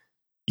where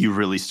you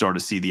really start to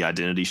see the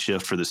identity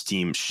shift for this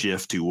team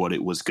shift to what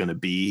it was going to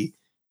be,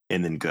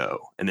 and then go.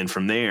 And then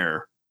from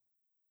there,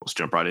 let's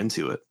jump right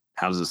into it.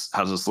 How does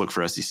this look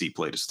for SEC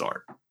play to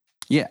start?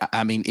 Yeah,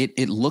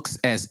 it looks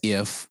as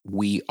if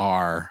we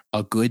are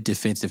a good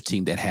defensive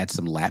team that had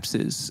some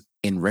lapses.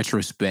 In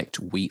retrospect,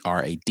 we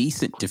are a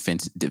decent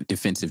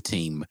defensive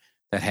team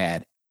that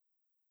had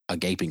a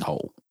gaping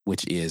hole,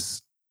 which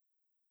is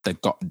the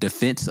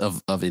defense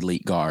of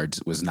elite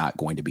guards was not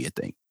going to be a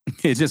thing.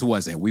 It just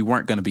wasn't. We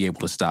weren't going to be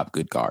able to stop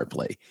good guard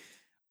play.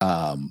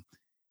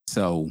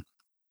 So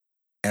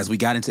as we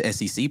got into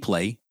SEC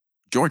play,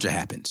 Georgia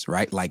happens,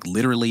 right? Like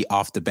literally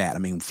off the bat.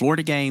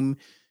 Florida game,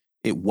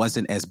 it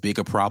wasn't as big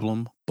a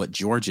problem, but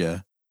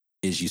Georgia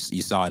is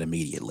you saw it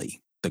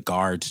immediately. The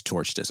guards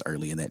torched us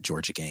early in that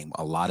Georgia game.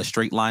 A lot of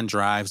straight line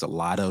drives, a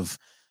lot of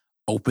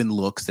open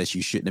looks that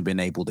you shouldn't have been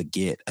able to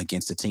get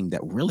against a team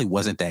that really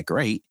wasn't that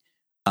great.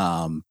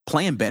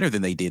 Playing better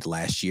than they did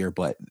last year,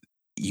 but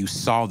you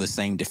saw the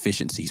same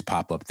deficiencies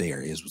pop up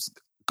there. It was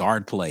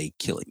guard play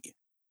killing you.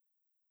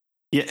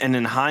 Yeah, and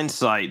in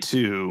hindsight,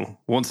 too,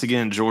 once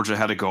again, Georgia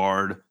had a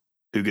guard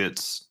who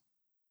gets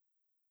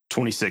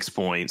 26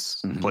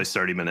 points, plays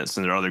 30 minutes,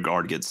 and their other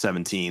guard gets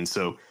 17.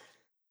 So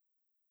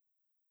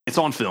it's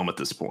on film at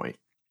this point.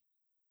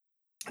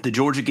 The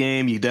Georgia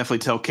game, you definitely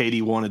tell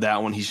KD wanted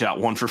that one. He shot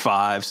 1 for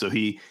 5, so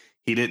he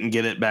didn't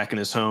get it back in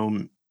his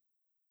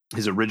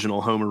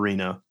original home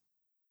arena.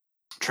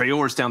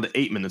 Traore's down to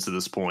 8 minutes at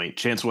this point.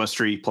 Chance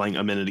Westry playing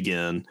a minute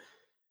again.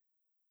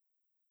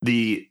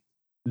 The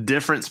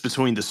difference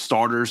between the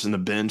starters and the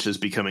bench is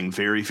becoming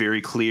very, very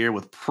clear,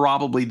 with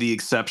probably the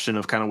exception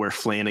of kind of where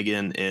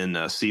Flanagan and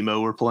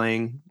Simo were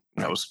playing.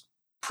 That was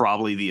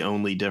probably the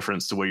only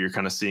difference to where you're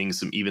kind of seeing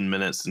some even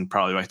minutes, and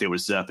probably right there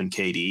with Zepp and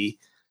KD.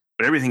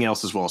 But everything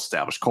else is well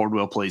established.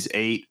 Caldwell plays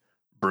 8,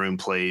 Broome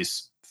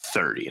plays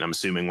 30. And I'm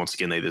assuming, once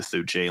again, they either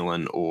threw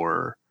Jalen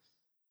or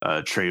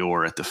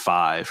Traore at the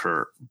 5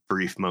 for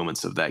brief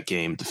moments of that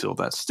game to fill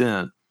that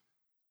stint.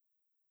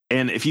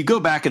 And if you go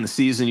back in the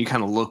season, you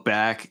kind of look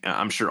back,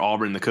 I'm sure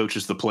Auburn, the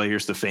coaches, the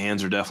players, the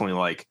fans are definitely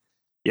like,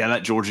 yeah,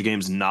 that Georgia game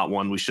is not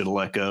one we should have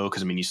let go.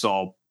 Because, I mean, you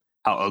saw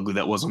how ugly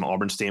that was on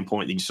Auburn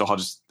standpoint. And you saw how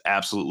just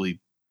absolutely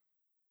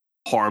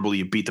horribly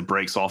you beat the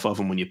brakes off of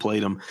them when you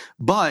played them.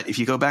 But if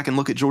you go back and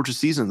look at Georgia's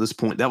season at this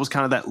point, that was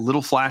kind of that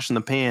little flash in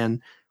the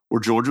pan where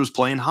Georgia was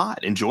playing hot.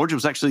 And Georgia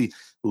was actually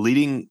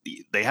leading.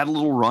 They had a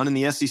little run in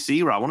the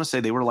SEC where I want to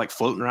say they were like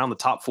floating around the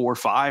top 4 or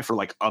 5 for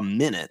like a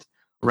minute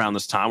around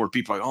this time, where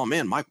people are like, oh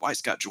man, Mike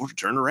White's got Georgia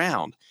turned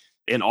around.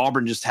 And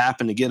Auburn just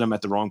happened to get them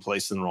at the wrong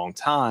place in the wrong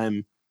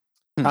time.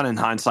 Kind of in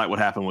hindsight, what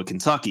happened with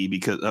Kentucky,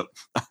 because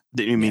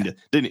didn't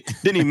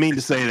even mean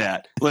to say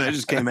that. Well, it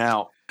just came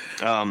out.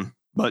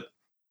 But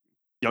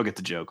y'all get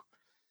the joke.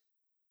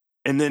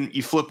 And then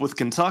you flip with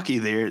Kentucky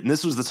there, and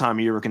this was the time of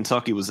year where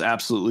Kentucky was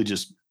absolutely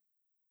just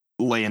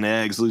laying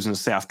eggs, losing to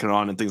South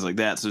Carolina and things like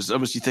that. So it's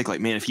almost, you think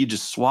like, man, if you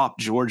just swapped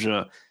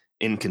Georgia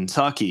and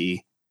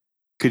Kentucky,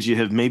 could you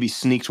have maybe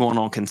sneaked one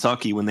on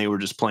Kentucky when they were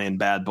just playing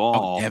bad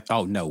ball?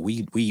 Oh no,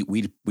 we'd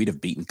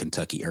have beaten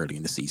Kentucky early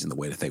in the season the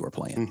way that they were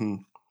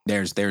playing.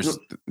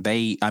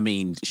 Sheway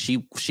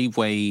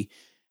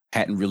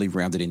hadn't really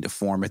rounded into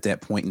form at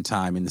that point in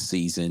time in the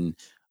season.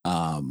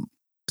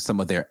 Some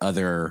of their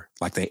other,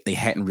 like they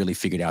hadn't really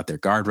figured out their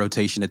guard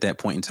rotation at that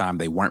point in time.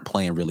 They weren't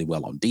playing really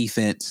well on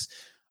defense.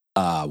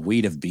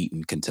 We'd have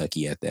beaten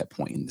Kentucky at that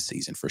point in the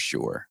season for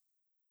sure.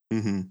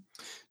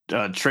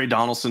 Trey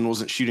Donaldson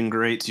wasn't shooting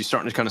great, so you're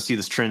starting to kind of see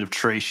this trend of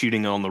Trey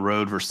shooting on the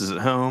road versus at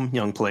home.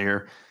 Young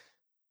player,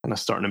 kind of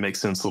starting to make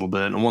sense a little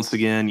bit. And once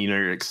again,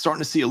 you're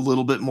starting to see a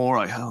little bit more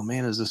like, oh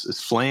man,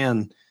 is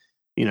Flan,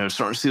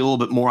 starting to see a little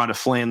bit more out of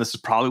Flan. This is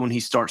probably when he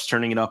starts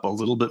turning it up a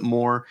little bit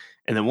more.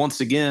 And then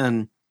once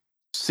again,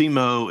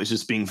 Simo is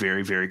just being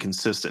very, very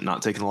consistent,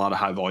 not taking a lot of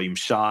high volume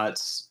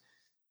shots,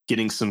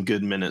 getting some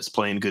good minutes,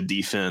 playing good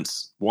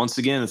defense. Once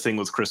again, the thing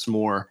with Chris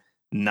Moore,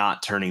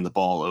 not turning the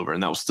ball over.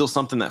 And that was still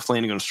something that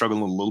Flanagan was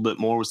struggling a little bit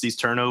more, was these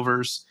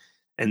turnovers.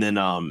 And then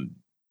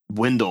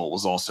Wendell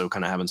was also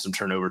kind of having some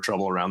turnover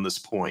trouble around this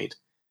point.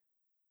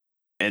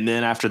 And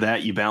then after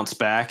that, you bounce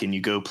back and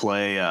you go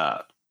play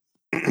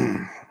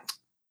it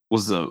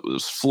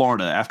was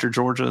Florida after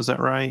Georgia, is that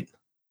right?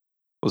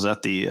 Was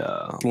that the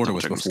Florida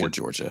was before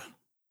Georgia.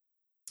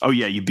 Oh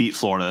yeah, you beat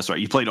Florida, that's right.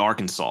 You played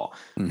Arkansas,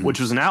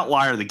 which was an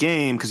outlier of the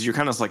game, because you're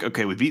kind of like,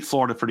 okay, we beat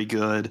Florida pretty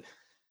good.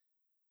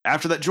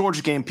 After that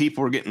Georgia game,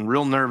 people were getting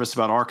real nervous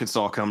about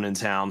Arkansas coming in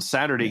town.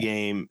 Saturday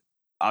game,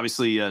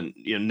 obviously,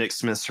 Nick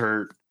Smith's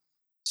hurt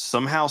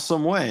somehow,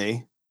 some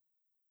way,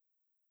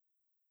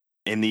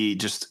 and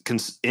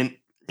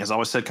as I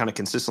always said, kind of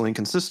consistently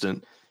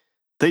inconsistent.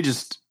 They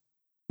just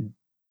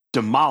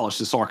demolished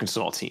this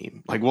Arkansas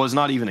team. Like, was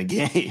not even a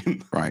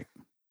game, right?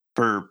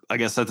 For, I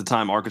guess at the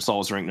time, Arkansas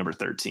was ranked number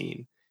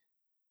 13.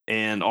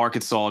 And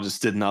Arkansas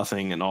just did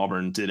nothing, and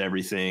Auburn did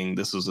everything.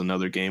 This was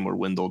another game where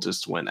Wendell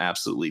just went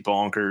absolutely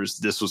bonkers.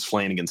 This was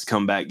Flanagan's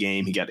comeback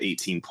game. He got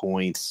 18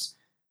 points,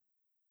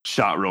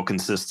 shot real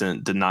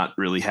consistent, did not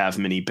really have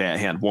many bad.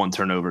 He had 1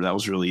 turnover. That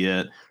was really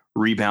it.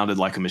 Rebounded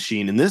like a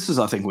machine. And this is,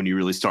 I think, when you're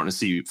really starting to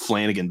see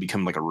Flanagan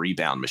become like a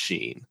rebound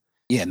machine.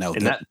 Yeah, no.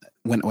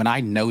 When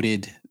I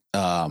noted,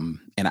 and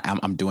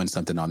I'm doing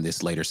something on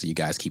this later, so you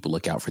guys keep a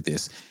lookout for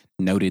this,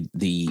 noted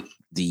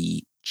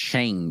the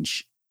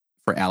change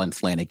for Alan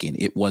Flanagan.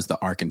 It was the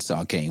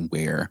Arkansas game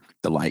where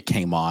the light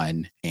came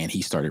on and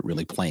he started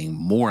really playing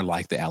more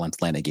like the Alan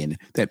Flanagan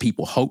that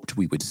people hoped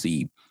we would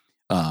see,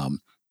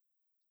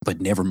 but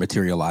never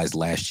materialized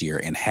last year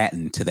and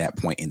hadn't to that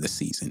point in the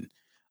season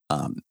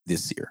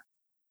this year.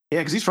 Yeah,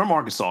 because he's from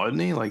Arkansas, isn't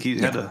he? Like, he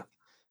had to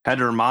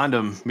remind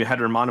him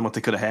what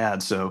they could have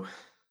had. So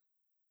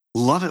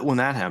love it when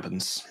that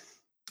happens.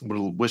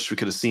 wish we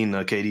could have seen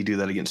KD do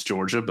that against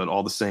Georgia, but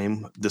all the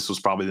same, this was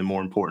probably the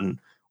more important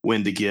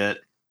win to get.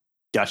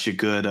 Got you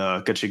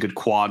a good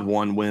quad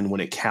one win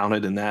when it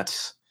counted, and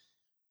that's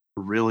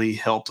really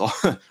helped.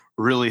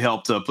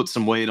 Put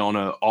some weight on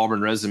a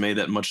Auburn resume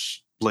that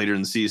much later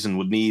in the season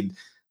would need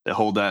to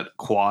hold that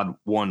quad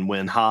one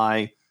win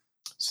high.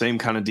 Same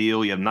kind of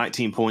deal. You have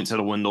 19 points out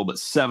of Wendell, but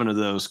 7 of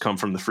those come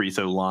from the free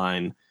throw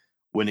line,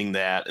 winning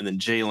that. And then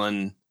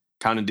Jalen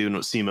kind of doing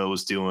what SEMO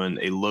was doing,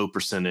 a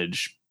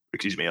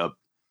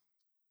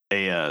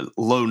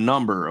low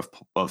number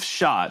of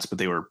shots, but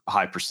they were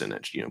high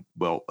percentage,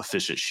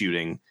 efficient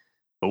shooting.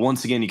 But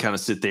once again, you kind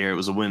of sit there. It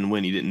was a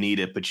win-win. You didn't need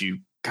it, but you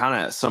kind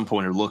of at some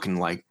point are looking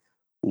like,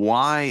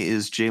 why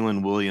is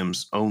Jalen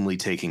Williams only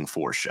taking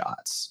 4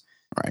 shots?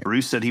 Right.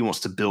 Bruce said he wants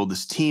to build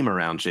this team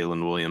around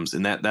Jalen Williams,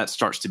 and that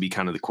starts to be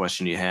kind of the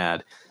question you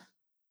had.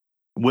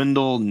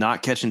 Wendell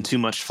not catching too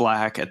much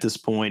flack at this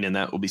point, and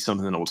that will be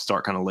something that will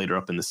start kind of later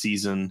up in the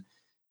season.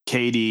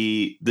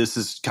 KD, this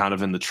is kind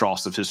of in the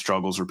troughs of his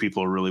struggles where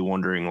people are really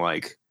wondering,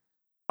 like,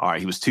 all right,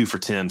 he was 2 for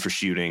 10 for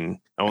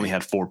shooting, only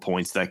had 4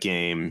 points that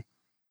game.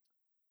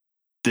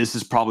 This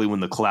is probably when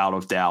the cloud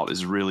of doubt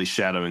is really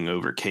shadowing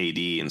over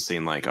KD and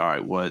saying, like, all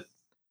right, what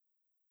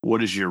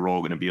is your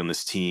role going to be on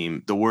this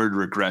team? The word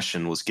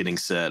regression was getting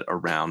said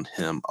around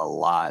him a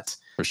lot.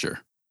 For sure.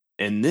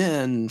 And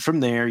then from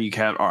there, you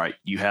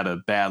had a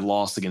bad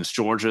loss against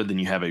Georgia. Then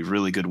you have a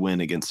really good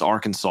win against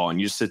Arkansas. And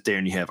you just sit there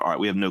and you have, all right,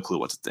 we have no clue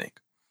what to think.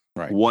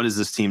 Right. What is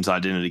this team's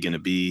identity going to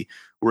be?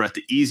 We're at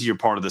the easier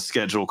part of the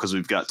schedule because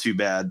we've got 2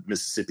 bad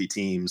Mississippi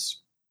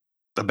teams,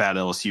 a bad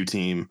LSU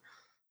team,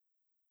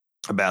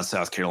 a bad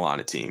South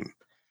Carolina team.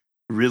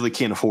 Really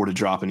can't afford to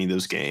drop any of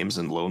those games.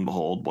 And lo and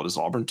behold, what does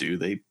Auburn do?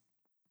 They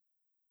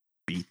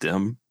beat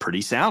them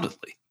pretty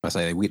soundly. I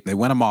say they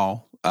win them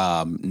all.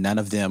 None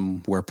of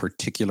them were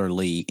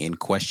particularly in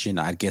question.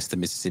 I guess the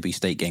Mississippi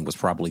State game was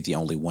probably the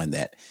only one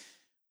that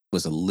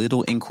was a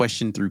little in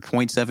question through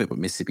points of it. But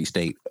Mississippi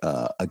State,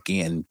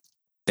 again,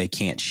 they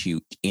can't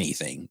shoot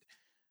anything.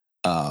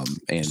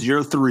 And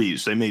 0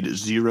 threes. They made it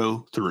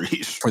 0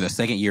 threes for the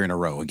second year in a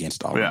row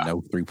against Auburn. Yeah.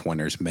 No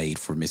 3-pointers made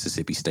for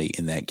Mississippi State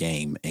in that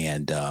game,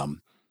 and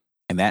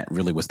that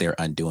really was their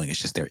undoing.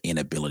 It's just their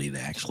inability to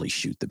actually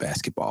shoot the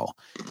basketball.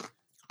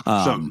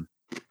 Jumping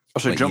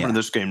into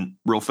this game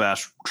real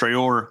fast.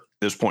 Traore, at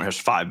this point, has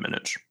 5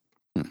 minutes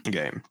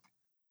game.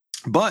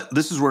 But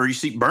this is where you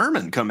see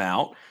Berman come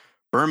out.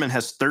 Berman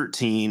has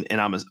 13,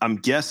 and I'm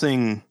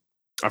guessing,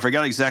 I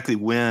forgot exactly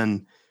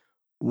when.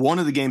 One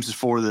of the games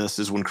before this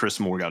is when Chris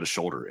Moore got his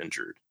shoulder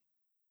injured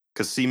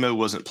because SEMO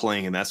wasn't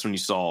playing, and that's when you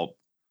saw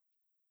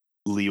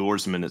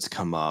Lior's minutes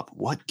come up.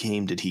 What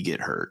game did he get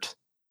hurt?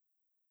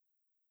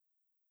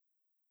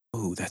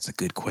 Oh, that's a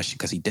good question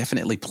because he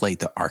definitely played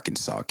the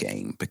Arkansas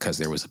game because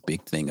there was a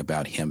big thing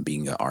about him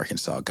being an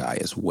Arkansas guy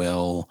as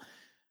well.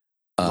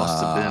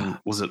 Must have been,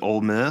 was it Ole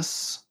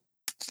Miss?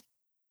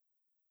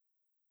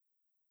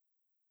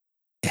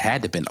 It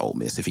had to have been Ole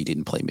Miss if he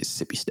didn't play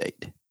Mississippi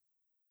State.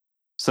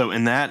 So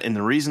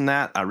the reason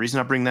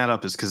I bring that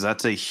up is because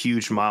that's a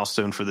huge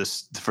milestone for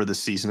this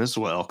season as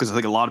well. Because I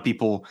think a lot of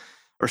people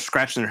are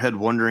scratching their head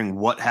wondering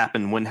what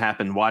happened, when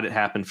happened, why did it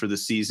happen for the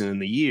season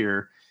and the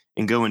year.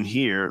 And going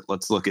here,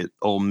 let's look at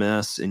Ole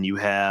Miss, and you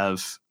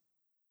have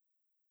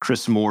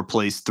Chris Moore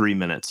plays 3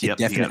 minutes. It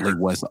definitely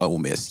was Ole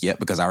Miss. Yep,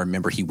 because I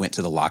remember he went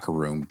to the locker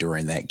room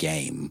during that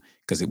game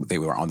because they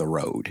were on the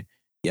road.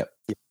 Yep.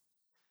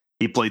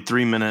 He played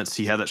 3 minutes.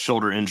 He had that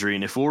shoulder injury,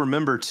 and if we'll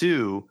remember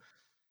too,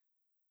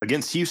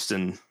 against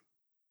Houston,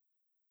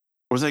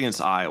 or was that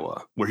against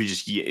Iowa, where he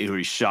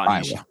shot?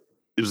 Iowa.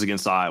 It was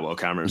against Iowa.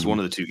 Okay, I remember. It was one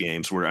of the 2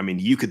 games where, I mean,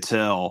 you could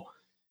tell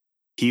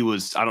he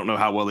was, I don't know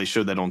how well they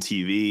showed that on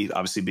TV.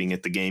 Obviously, being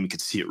at the game, you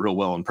could see it real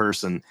well in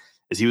person.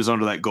 As he was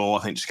under that goal,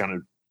 I think just kind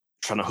of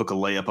trying to hook a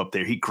layup up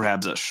there, he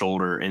grabs that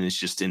shoulder, and it's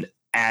just in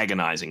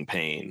agonizing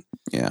pain.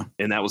 Yeah.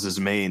 And that was his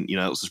main,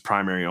 that was his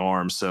primary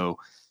arm. So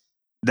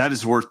that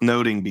is worth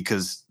noting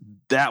because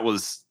that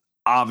was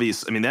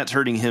obvious. I mean, that's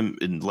hurting him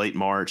in late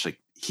March. Like,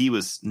 he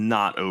was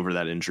not over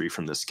that injury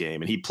from this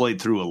game, and he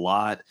played through a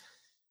lot.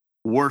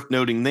 Worth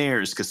noting there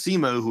is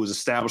Casimo, who was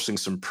establishing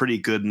some pretty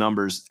good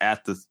numbers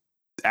at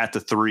the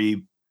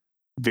 3,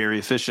 very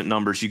efficient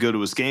numbers. You go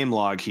to his game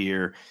log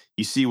here,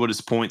 you see what his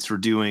points were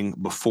doing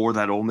before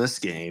that Ole Miss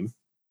game,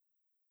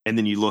 and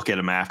then you look at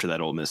him after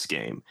that Ole Miss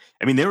game.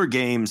 I mean, there were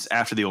games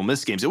after the Ole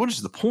Miss games. It wasn't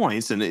just the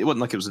points, and it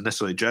wasn't like it was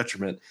necessarily a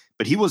detriment,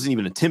 but he wasn't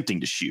even attempting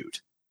to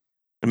shoot.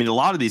 I mean, a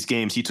lot of these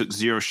games, he took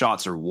 0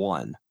 shots or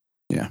 1.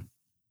 Yeah.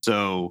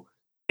 So,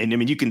 and I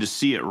mean, you can just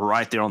see it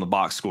right there on the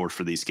box score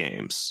for these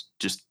games.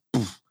 Just,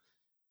 he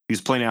was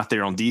playing out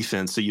there on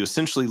defense. So you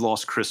essentially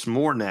lost Chris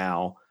Moore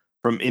now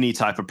from any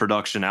type of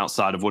production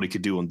outside of what he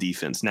could do on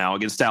defense. Now,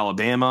 against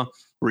Alabama,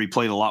 where he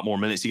played a lot more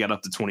minutes, he got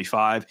up to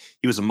 25.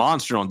 He was a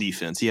monster on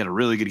defense. He had a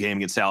really good game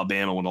against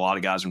Alabama when a lot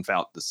of guys were in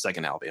foul, the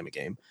second Alabama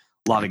game,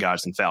 a lot of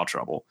guys in foul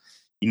trouble.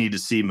 You need to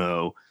see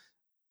Mo.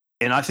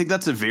 And I think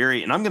that's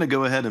and I'm going to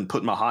go ahead and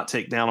put my hot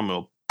take down. I'm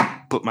going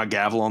to put my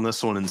gavel on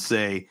this one and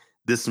say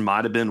this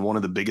might have been one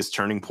of the biggest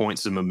turning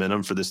points of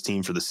momentum for this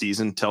team for the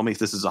season. Tell me if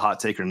this is a hot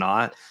take or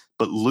not,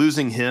 but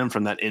losing him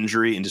from that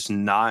injury and just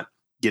not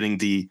being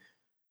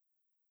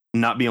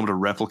able to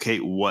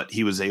replicate what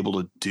he was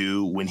able to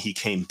do when he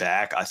came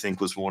back, I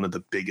think was one of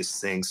the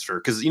biggest things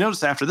because you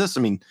notice after this,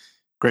 I mean,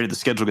 granted the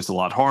schedule gets a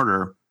lot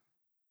harder,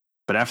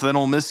 but after that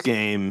Ole Miss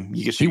game,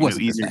 you get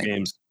easier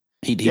games.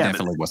 He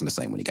definitely wasn't the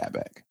same when he got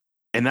back.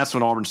 And that's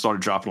when Auburn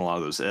started dropping a lot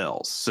of those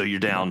L's. So you're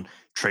down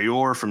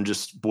Traore from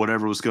just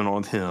whatever was going on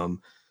with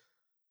him,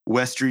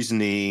 Westry's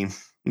knee.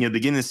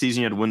 Beginning of the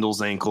season, you had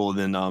Wendell's ankle,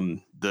 then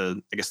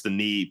the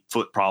knee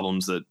foot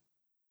problems that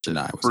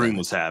Broome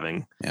was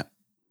having. Yeah.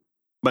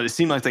 But it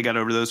seemed like they got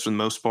over those for the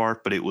most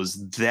part. But it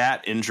was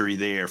that injury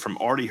there from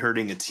already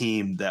hurting a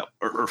team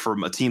or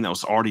from a team that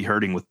was already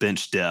hurting with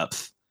bench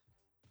depth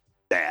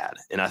bad.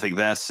 And I think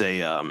that's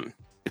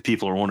if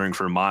people are wondering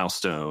for a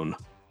milestone,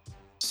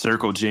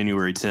 circle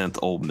January 10th,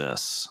 Ole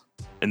Miss.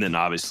 And then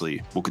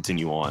obviously we'll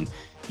continue on.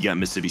 You got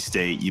Mississippi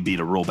State. You beat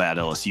a real bad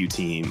LSU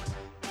team.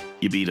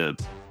 You beat a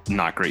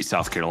not great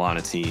South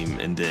Carolina team.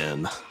 And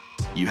then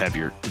you have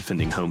your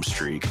defending home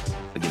streak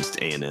against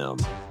A&M.